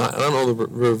liked or not. I don't know the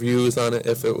reviews on it,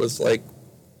 if it was like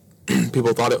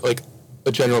people thought it, like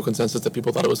a general consensus that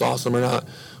people thought it was awesome or not,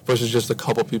 versus just a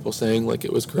couple people saying like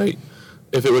it was great.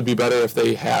 If it would be better if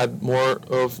they had more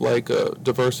of like a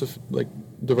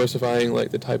diversifying like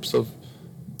the types of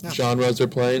genres they're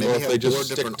playing, maybe or if they just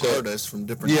stick different to artists from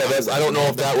different. Yeah, I don't know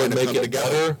if that would make it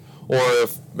better, or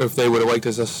if they would have liked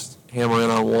to just hammer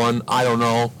in on one. I don't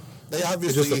know. They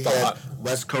obviously had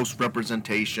West Coast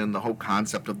representation, the whole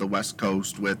concept of the West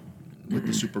Coast with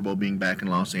the Super Bowl being back in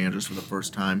Los Angeles for the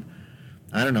first time.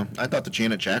 I don't know. I thought the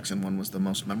Janet Jackson one was the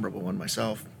most memorable one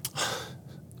myself.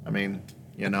 I mean,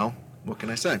 you know, what can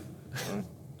I say?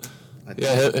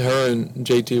 Her and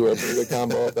JT were a pretty good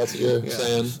combo, if that's what you're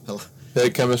saying. They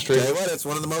had chemistry. Tell you what, it's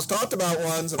one of the most talked about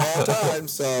ones of all time.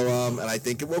 So, and I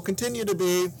think it will continue to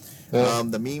be.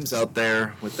 The memes out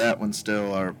there with that one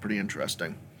still are pretty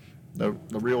interesting. The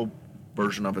real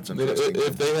version of it's interesting.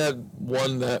 If they had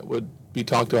one that would be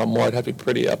talked about more, it'd have to be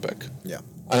pretty epic. Yeah.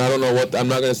 And I don't know I'm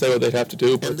not going to say what they'd have to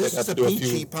do, but and this they'd have is to do a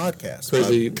a few podcast.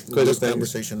 Crazy this things.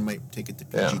 Conversation might take it to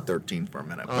PG-13 for a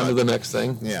minute. On to the next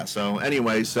thing. Yeah, so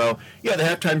anyway, the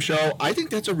halftime show, I think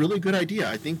that's a really good idea.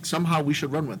 I think somehow we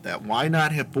should run with that. Why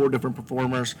not have 4 different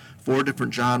performers, 4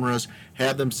 different genres,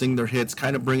 have them sing their hits,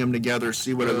 kind of bring them together,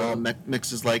 see what it all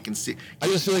mixes like, and see. I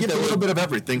just feel like that a little bit of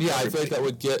everything. Yeah, I feel like that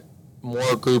would get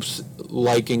more groups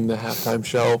liking the halftime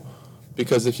show,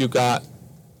 because if you got,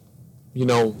 you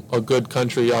know, a good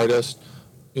country artist,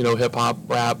 you know, hip-hop,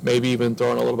 rap, maybe even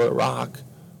throwing a little bit of rock.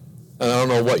 And I don't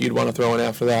know what you'd want to throw in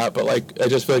after that, but, like, I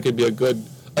just feel like it'd be I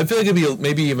feel like it'd be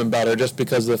maybe even better just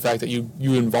because of the fact that you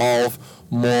involve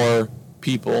more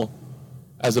people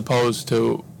as opposed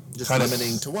to just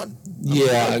limiting to one.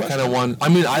 Yeah, kind of one. I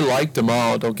mean, I liked them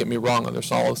all, don't get me wrong, and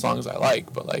there's all the songs I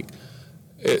like, but, like,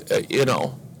 you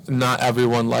know, not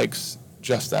everyone likes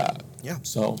just that. Yeah.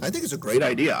 So I think it's a great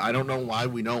idea. I don't know why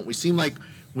we don't. We seem like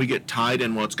we get tied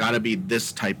in, well, it's got to be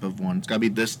this type of one. It's got to be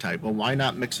this type. Well, why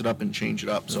not mix it up and change it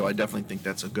up? So I definitely think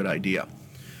that's a good idea.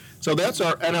 So that's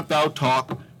our NFL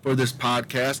talk for this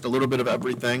podcast. A little bit of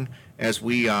everything as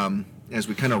we kind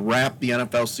of wrap the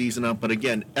NFL season up. But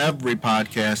again, every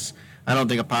podcast, I don't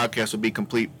think a podcast would be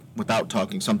complete without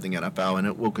talking something NFL, and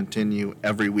it will continue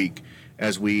every week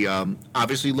as we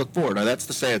obviously look forward. Now, that's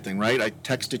the sad thing, right? I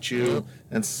texted you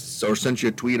or sent you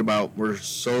a tweet about we're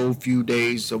so few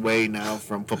days away now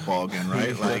from football again,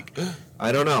 right? Like,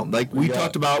 I don't know. Like we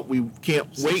talked about, we can't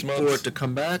wait for it to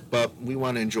come back, but we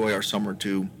want to enjoy our summer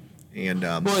too. And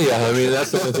well, yeah, I mean,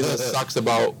 that's the only thing that sucks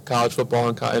about college football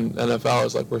and NFL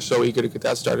is, like, we're so eager to get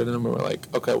that started, and we're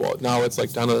like, okay, well, now it's,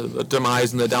 like, down to the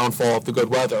demise and the downfall of the good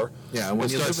weather. Yeah, when it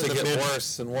starts to get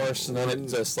worse and worse, and then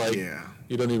it's just, like,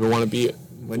 you don't even want to be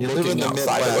when you live in the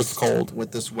outside. It looks cold.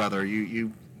 With this weather,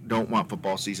 you don't want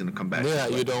football season to come back. Yeah,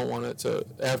 you don't want it to.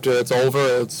 After it's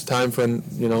over, it's time for,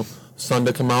 sun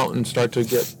to come out and start to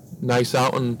get nice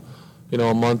out, and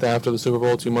a month after the Super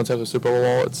Bowl, 2 months after the Super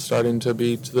Bowl, it's starting to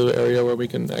be to the area where we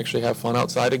can actually have fun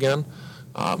outside again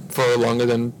for longer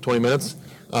than 20 minutes.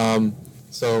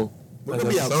 So we're going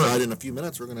to be outside in a few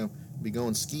minutes. We're going to be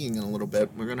going skiing in a little bit.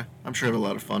 I'm sure, have a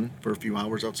lot of fun for a few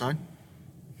hours outside.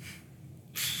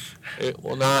 It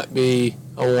will not be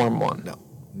a warm one. No.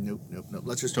 Nope.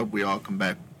 Let's just hope we all come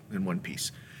back in one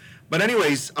piece. But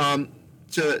anyways,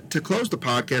 to close the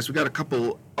podcast, we got a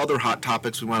couple other hot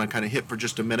topics we want to kind of hit for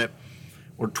just a minute.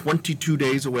 We're 22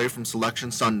 days away from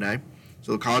Selection Sunday,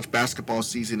 so the college basketball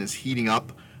season is heating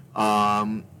up.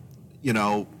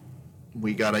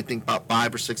 We got, I think, about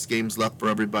 5 or 6 games left for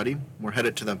everybody. We're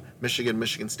headed to the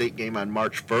Michigan State game on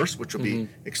March 1st, which will be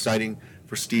exciting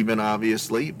for Stephen,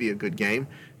 obviously. It'd be a good game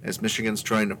as Michigan's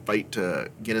trying to fight to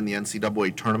get in the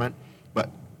NCAA tournament. But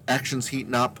action's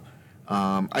heating up.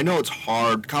 I know it's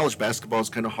hard. College basketball is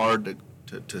kind of hard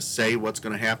to say what's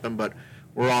going to happen, but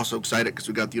we're also excited because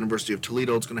we got the University of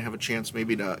Toledo. It's going to have a chance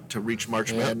maybe to reach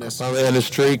March Madness. Finally had a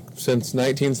streak since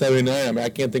 1979. I mean, I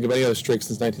can't think of any other streak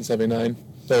since 1979.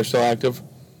 They're still active.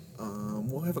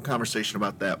 We'll have a conversation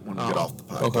about that when we get off the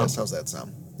podcast. Okay. How's that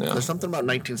sound? Yeah. There's something about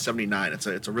 1979.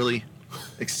 It's a really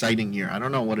exciting year. I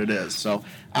don't know what it is. So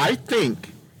I think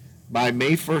by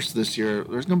May 1st this year,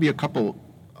 there's going to be a couple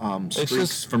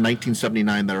streaks from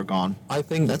 1979 that are gone.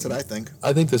 That's what I think.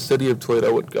 I think the city of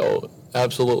Toledo would go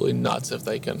absolutely nuts if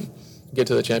they can get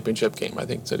to the championship game. I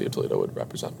think the city of Toledo would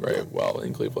represent very well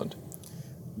in Cleveland.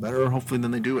 Better, hopefully,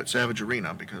 than they do at Savage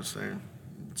Arena because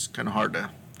it's kind of hard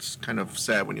to. It's kind of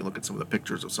sad when you look at some of the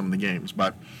pictures of some of the games.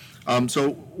 But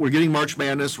so we're getting March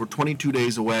Madness. We're 22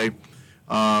 days away.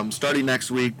 Starting next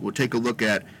week, we'll take a look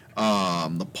at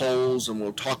the polls and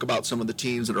we'll talk about some of the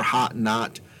teams that are hot and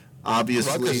not.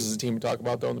 Obviously, Rutgers is a team to talk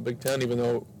about though in the Big Ten, even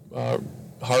though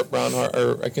Hart,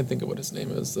 or I can't think of what his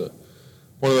name is.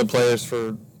 One of the players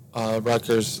for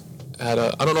Rutgers had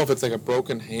I don't know if it's like a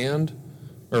broken hand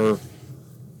or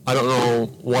I don't know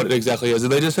what it exactly is.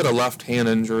 They just had a left hand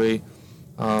injury,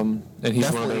 and he's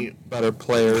definitely one of the better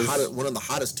players. One of the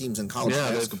hottest teams in college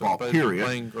basketball, period.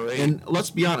 Playing great. And let's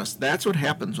be honest, that's what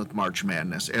happens with March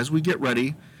Madness. As we get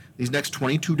ready, these next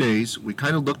 22 days, we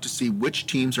kind of look to see which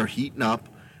teams are heating up,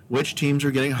 which teams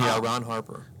are getting hot. Yeah, Ron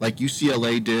Harper. Like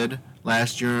UCLA did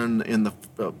last year in the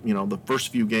the first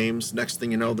few games. Next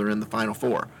thing you know, they're in the Final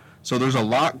Four. So there's a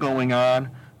lot going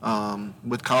on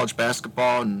with college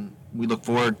basketball, and we look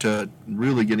forward to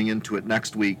really getting into it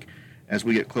next week as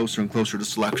we get closer and closer to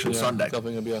Selection Sunday.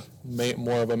 Definitely going to be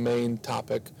more of a main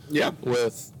topic. Yeah.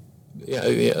 With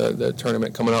the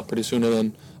tournament coming up pretty soon, and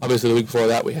then obviously the week before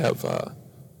that we have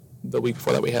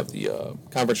the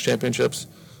conference championships.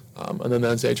 And then the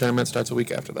NCAA tournament starts a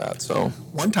week after that. So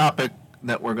one topic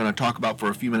that we're going to talk about for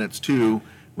a few minutes too,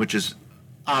 which is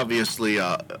obviously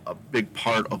a big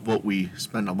part of what we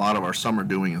spend a lot of our summer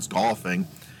doing, is golfing.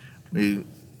 We're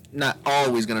not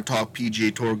always going to talk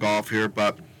PGA Tour golf here,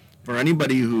 but for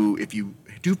anybody who, if you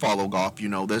do follow golf, you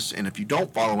know this, and if you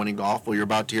don't follow any golf, well, you're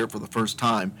about to hear it for the first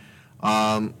time.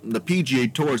 The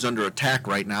PGA Tour is under attack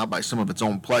right now by some of its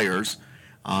own players.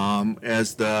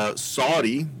 As the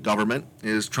Saudi government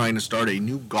is trying to start a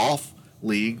new golf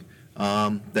league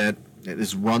that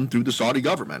is run through the Saudi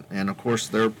government. And, of course,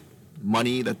 their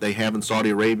money that they have in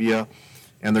Saudi Arabia,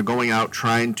 and they're going out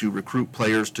trying to recruit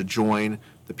players to join.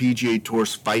 The PGA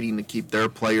Tour's fighting to keep their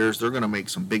players. They're going to make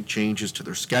some big changes to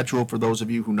their schedule for those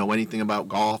of you who know anything about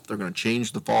golf. They're going to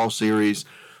change the fall series.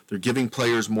 They're giving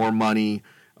players more money.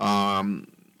 As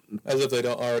if they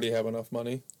don't already have enough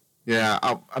money. Yeah,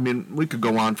 I mean, we could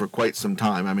go on for quite some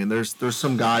time. I mean, there's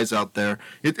some guys out there.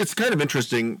 It's kind of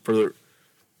interesting for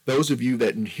those of you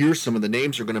that hear some of the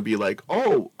names are going to be like,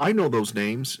 oh, I know those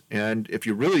names. And if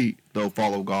you really, though,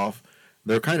 follow golf,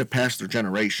 they're kind of past their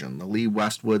generation. The Lee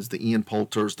Westwoods, the Ian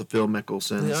Poulters, the Phil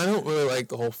Mickelsons. Yeah, I don't really like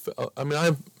the whole. I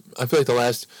mean, I feel like the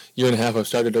last year and a half I've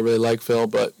started to really like Phil,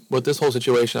 but with this whole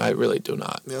situation, I really do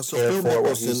not. Yeah, so Phil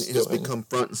Mickelson has become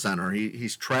front and center.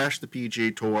 He's trashed the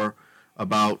PGA Tour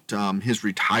about his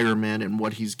retirement and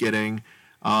what he's getting,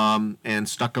 and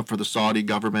stuck up for the Saudi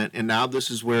government. And now this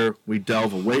is where we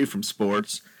delve away from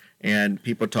sports, and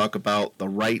people talk about the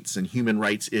rights and human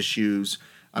rights issues.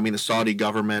 I mean, the Saudi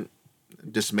government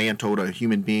dismantled a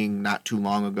human being not too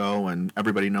long ago, and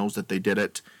everybody knows that they did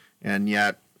it. And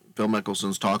yet, Phil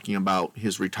Mickelson's talking about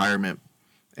his retirement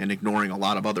and ignoring a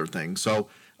lot of other things. So,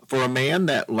 for a man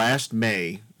that last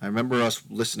May, I remember us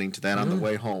listening to that on the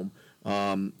way home,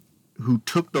 who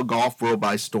took the golf world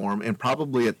by storm and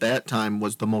probably at that time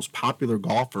was the most popular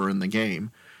golfer in the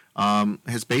game,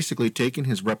 has basically taken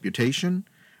his reputation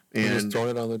and just thrown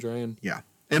it on the drain. Yeah.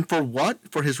 And for what?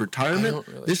 For his retirement?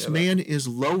 Really, this man is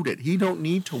loaded. He don't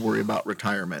need to worry about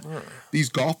retirement. These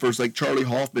golfers like Charlie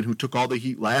Hoffman, who took all the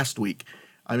heat last week,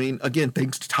 I mean, again,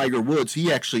 thanks to Tiger Woods,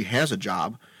 he actually has a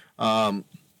job. And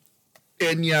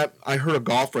yet, I heard a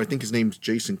golfer, I think his name's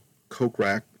Jason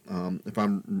Kokrak, if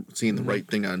I'm seeing the right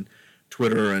thing on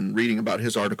Twitter and reading about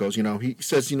his articles, he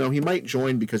says, he might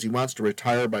join because he wants to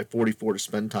retire by 44 to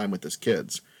spend time with his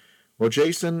kids. Well,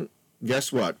 Jason,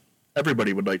 guess what?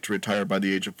 Everybody would like to retire by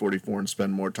the age of 44 and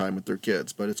spend more time with their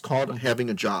kids, but it's called having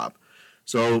a job.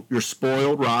 So you're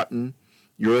spoiled rotten,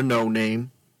 you're a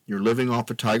no-name, you're living off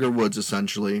of Tiger Woods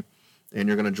essentially, and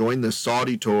you're going to join this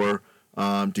Saudi tour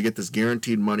to get this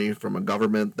guaranteed money from a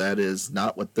government that is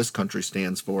not what this country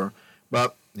stands for.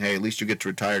 But hey, at least you get to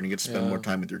retire and you get to spend more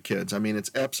time with your kids. I mean,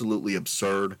 it's absolutely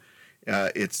absurd.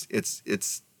 It's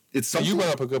something. You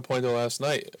brought up a good point though last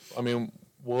night. I mean,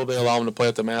 will they allow them to play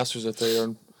at the Masters if they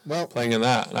are playing in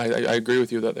that? And I agree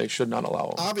with you that they should not allow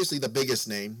them. Obviously, the biggest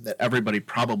name that everybody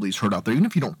probably has heard out there, even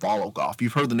if you don't follow golf,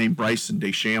 you've heard the name Bryson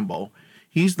DeChambeau.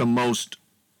 He's the most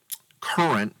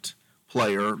current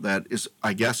player that is,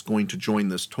 I guess, going to join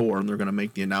this tour, and they're going to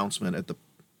make the announcement at the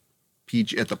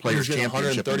Players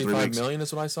Championship. $135 million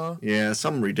is what I saw. Yeah,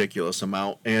 some ridiculous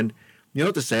amount. And you know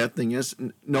what the sad thing is?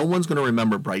 No one's going to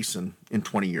remember Bryson in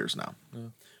 20 years now. Yeah.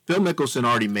 Phil Mickelson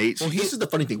already made. This is the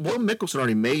funny thing. Phil Mickelson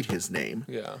already made his name.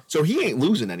 Yeah. So he ain't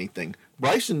losing anything.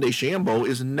 Bryson DeChambeau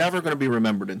is never going to be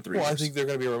remembered in 3 years. Well, I think they're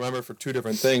going to be remembered for two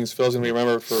different things. Phil's going to be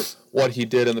remembered for what he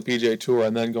did in the PGA Tour,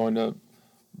 and then going to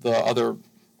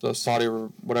the Saudi or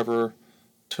whatever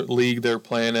league they're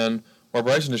playing in. Or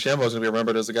Bryson DeChambeau is going to be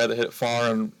remembered as the guy that hit it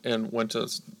far and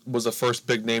was the first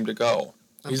big name to go.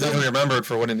 He's definitely remembered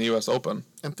for winning the U.S. Open.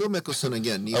 And Phil Mickelson,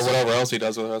 again, or whatever else he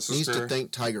does with us. Needs to thank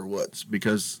Tiger Woods,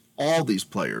 because all these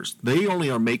players, they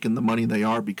only are making the money they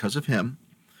are because of him.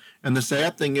 And the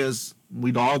sad thing is,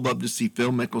 we'd all love to see Phil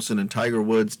Mickelson and Tiger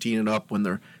Woods teeing it up when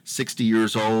they're 60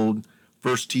 years old,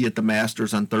 first tee at the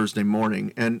Masters on Thursday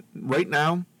morning. And right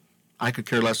now, I could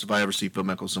care less if I ever see Phil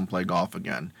Mickelson play golf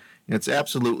again. It's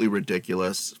absolutely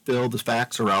ridiculous. Phil, the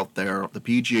facts are out there. The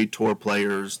PGA Tour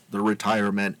players, their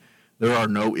retirement, there are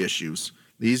no issues.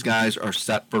 These guys are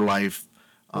set for life.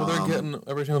 Well, they're getting,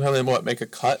 every single time they make a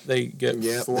cut, they get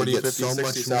 40, 50, so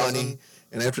 60 much money.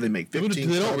 And after they make 15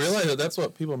 they don't realize that that's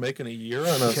what people make in a year.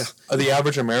 The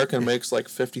average American makes like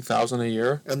 $50,000 a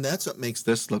year. And that's what makes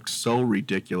this look so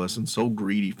ridiculous and so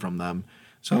greedy from them.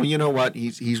 So you know what?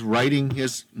 He's writing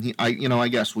his. I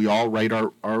guess we all write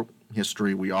our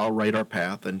history. We all write our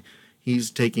path, and he's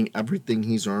taking everything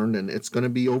he's earned, and it's going to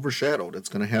be overshadowed. It's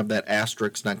going to have that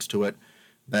asterisk next to it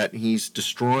that he's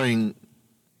destroying.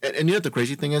 And you know what the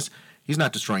crazy thing is? He's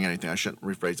not destroying anything. I shouldn't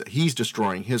rephrase it. He's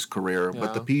destroying his career,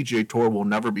 but the PGA Tour will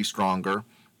never be stronger.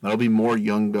 There'll be more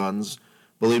young guns.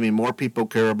 Believe me, more people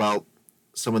care about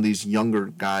some of these younger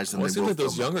guys than they will. It seems like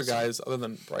those younger guys, other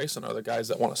than Bryson, are the guys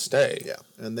that want to stay. Yeah,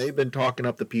 and they've been talking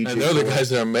up the PGA Tour. And they're the guys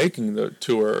that are making the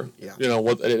tour,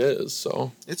 what it is.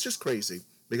 So it's just crazy,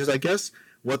 because I guess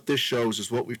what this shows is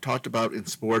what we've talked about in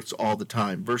sports all the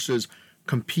time, versus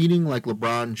competing like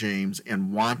LeBron James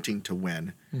and wanting to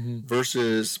win,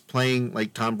 versus playing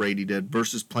like Tom Brady did,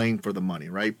 versus playing for the money,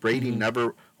 right? Brady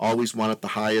never always wanted the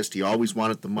highest. He always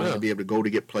wanted the money to be able to go to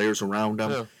get players around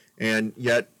him. Yeah. And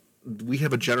yet we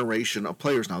have a generation of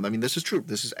players now. I mean, this is true.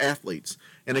 This is athletes.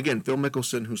 And again, Phil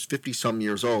Mickelson, who's 50-some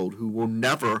years old, who will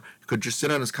never, could just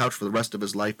sit on his couch for the rest of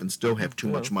his life and still have too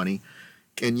much money.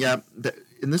 And yet,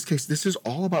 in this case, this is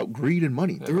all about greed and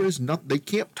money. There is nothing, they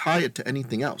can't tie it to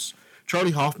anything else.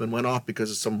 Charlie Hoffman went off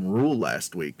because of some rule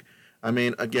last week. I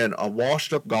mean, again, a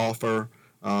washed-up golfer.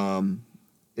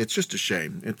 It's just a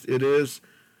shame. It is.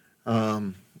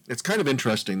 It's kind of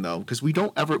interesting though, because we've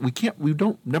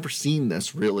never seen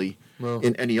this really No.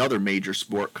 in any other major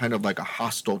sport. Kind of like a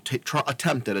hostile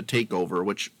attempt at a takeover,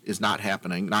 which is not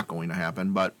happening, not going to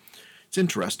happen. But it's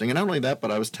interesting, and not only that,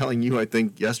 but I was telling you, I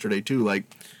think yesterday too, like,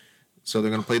 so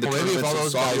they're going to play the Well, maybe if tournaments all in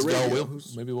those Saudi guys Arabia. go,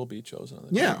 maybe we'll be chosen. On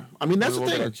the Yeah, team. I mean that's Maybe the we'll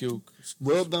thing.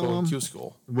 get our Q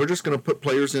school. We're just going to put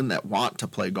players in that want to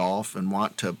play golf and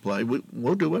want to play.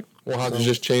 We'll do it. We'll have to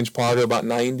just change par to about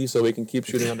 90 so we can keep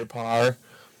shooting under par.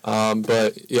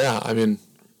 But yeah, I mean,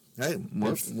 hey,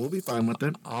 we'll be fine with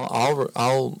it.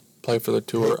 I'll play for the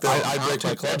tour. I break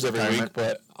my clubs every week,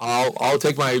 but I'll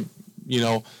take my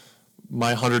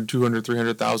my 100, 200,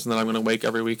 300,000 that I'm going to make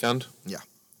every weekend. Yeah.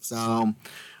 So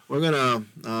we're gonna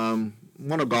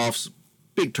one of golf's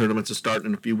big tournaments is starting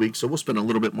in a few weeks, so we'll spend a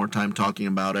little bit more time talking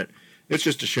about it. It's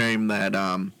just a shame that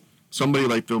somebody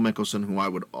like Phil Mickelson, who I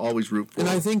would always root for. And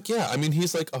I think, I mean,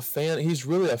 he's like a fan. He's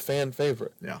really a fan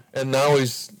favorite. Yeah. And now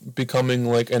he's becoming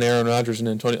like an Aaron Rodgers and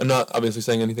Antonio. I'm not obviously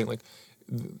saying anything like,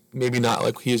 maybe not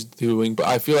like he's doing, but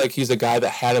I feel like he's a guy that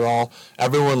had it all.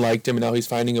 Everyone liked him, and now he's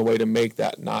finding a way to make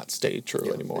that not stay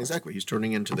true anymore. Exactly. He's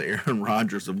turning into the Aaron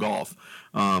Rodgers of golf.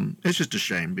 It's just a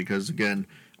shame because, again,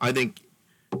 I think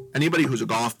anybody who's a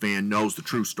golf fan knows the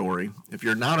true story. If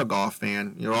you're not a golf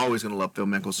fan, you're always going to love Phil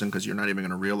Mickelson because you're not even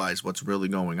going to realize what's really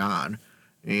going on.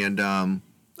 And,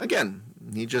 again,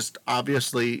 he just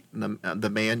obviously, the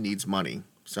man needs money.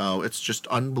 So it's just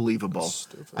unbelievable.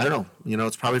 I don't know.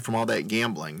 It's probably from all that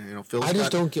gambling. Phil's I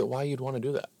just don't get why you'd want to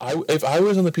do that. If I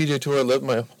was on the PGA Tour, I lived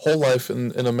my whole life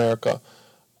in America,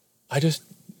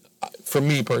 for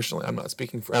me personally, I'm not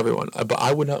speaking for everyone, but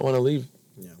I would not want to leave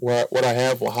what I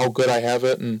have, how good I have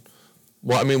it, and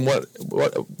what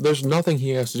there's nothing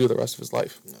he has to do the rest of his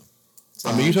life. No.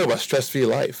 I mean, you talk about stress-free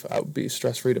life. I would be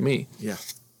stress-free to me. Yeah.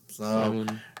 So,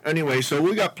 anyway, so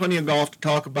we got plenty of golf to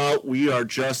talk about. We are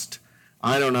just,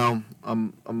 I don't know,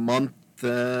 a month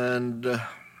and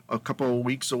a couple of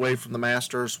weeks away from the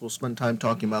Masters. We'll spend time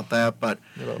talking about that. But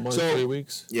about a month, 3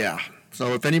 weeks. Yeah.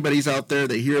 So if anybody's out there,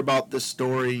 they hear about this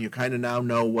story, you kind of now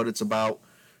know what it's about.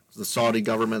 The Saudi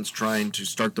government's trying to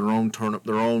start their own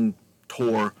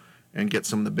tour and get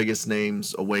some of the biggest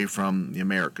names away from the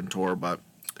American tour, but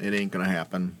it ain't going to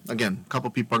happen. Again, a couple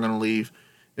people are going to leave.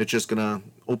 It's just going to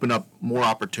open up more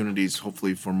opportunities,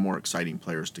 hopefully, for more exciting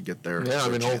players to get there. Yeah, I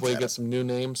mean, hopefully get some new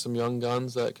names, some young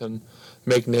guns that can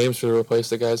make names to replace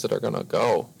the guys that are going to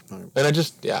go. Right. And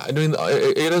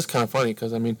it is kind of funny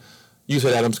because, I mean, you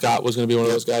said Adam Scott was going to be one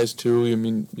of those guys, too. I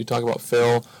mean, you talk about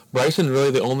Phil. Bryson,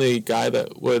 really the only guy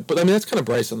that would. But, I mean, that's kind of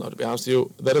Bryson, though, to be honest with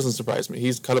you. That doesn't surprise me.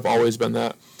 He's kind of always been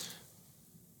that.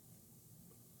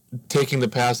 Taking the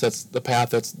path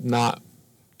that's not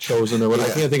chosen or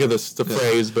whatever. I can't think of the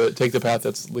phrase, but take the path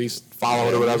that's least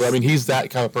followed or whatever. I mean, he's that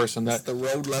kind of person. It's the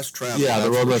road less traveled. Yeah,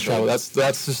 the road less traveled. That's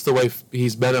just the way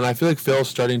he's been, and I feel like Phil's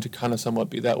starting to kind of somewhat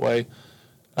be that way.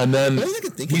 And then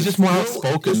he's just more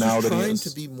outspoken now than he is.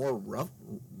 Trying to be more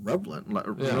relevant.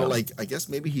 Like I guess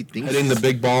maybe he thinks hitting the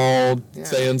big ball,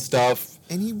 saying stuff.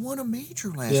 And he won a major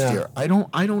last year. I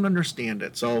don't understand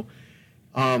it. So,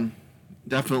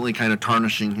 definitely kind of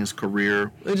tarnishing his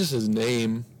career. It's just his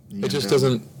name. It just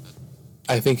doesn't.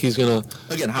 I think he's gonna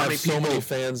have so many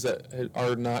fans that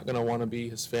are not gonna want to be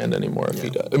his fan anymore if he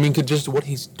does. I mean, just what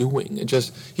he's doing. It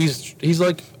just he's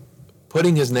like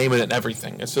putting his name in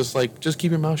everything. It's just like, just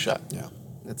keep your mouth shut. Yeah.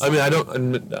 I mean, I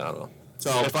don't know.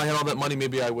 So if I had all that money,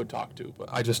 maybe I would talk to, but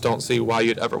I just don't see why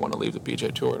you'd ever want to leave the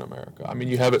PGA Tour in America. I mean,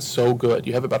 you have it so good.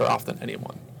 You have it better off than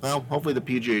anyone. Well, hopefully the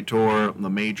PGA Tour, the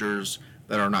majors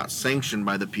that are not sanctioned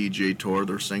by the PGA Tour,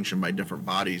 they're sanctioned by different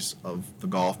bodies of the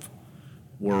golf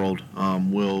world,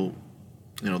 will,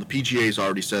 the PGA's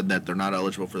already said that they're not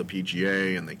eligible for the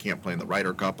PGA and they can't play in the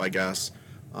Ryder Cup, I guess.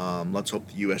 Let's hope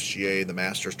the USGA, the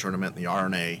Masters Tournament, and the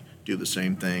R&A do the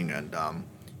same thing. And,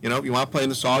 if you want to play in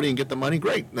the Saudi and get the money,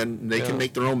 great. Then they can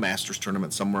make their own Masters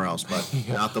Tournament somewhere else, but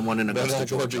not the one in Augusta,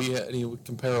 Georgia. They're not going to be any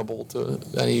comparable to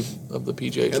any of the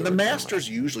PGA. And the Masters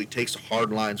usually takes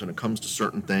hard lines when it comes to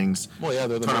certain things. Well, yeah,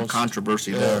 they're the ton of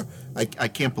controversy there. I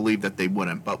can't believe that they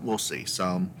wouldn't, but we'll see.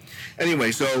 So, anyway,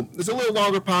 it's a little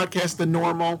longer podcast than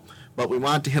normal, but we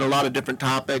want to hit a lot of different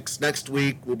topics. Next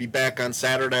week, we'll be back on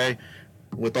Saturday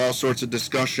with all sorts of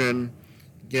discussion.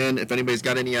 Again, if anybody's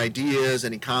got any ideas,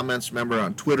 any comments, remember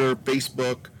on Twitter,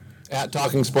 Facebook. At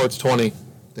Talking Sports 20.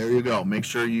 There you go. Make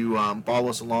sure you follow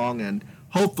us along, and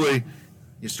hopefully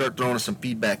you start throwing us some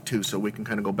feedback, too, so we can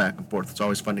kind of go back and forth. It's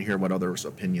always fun to hear what others'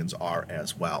 opinions are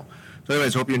as well. So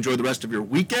anyways, hope you enjoy the rest of your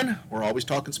weekend. We're always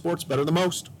talking sports better than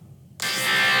most.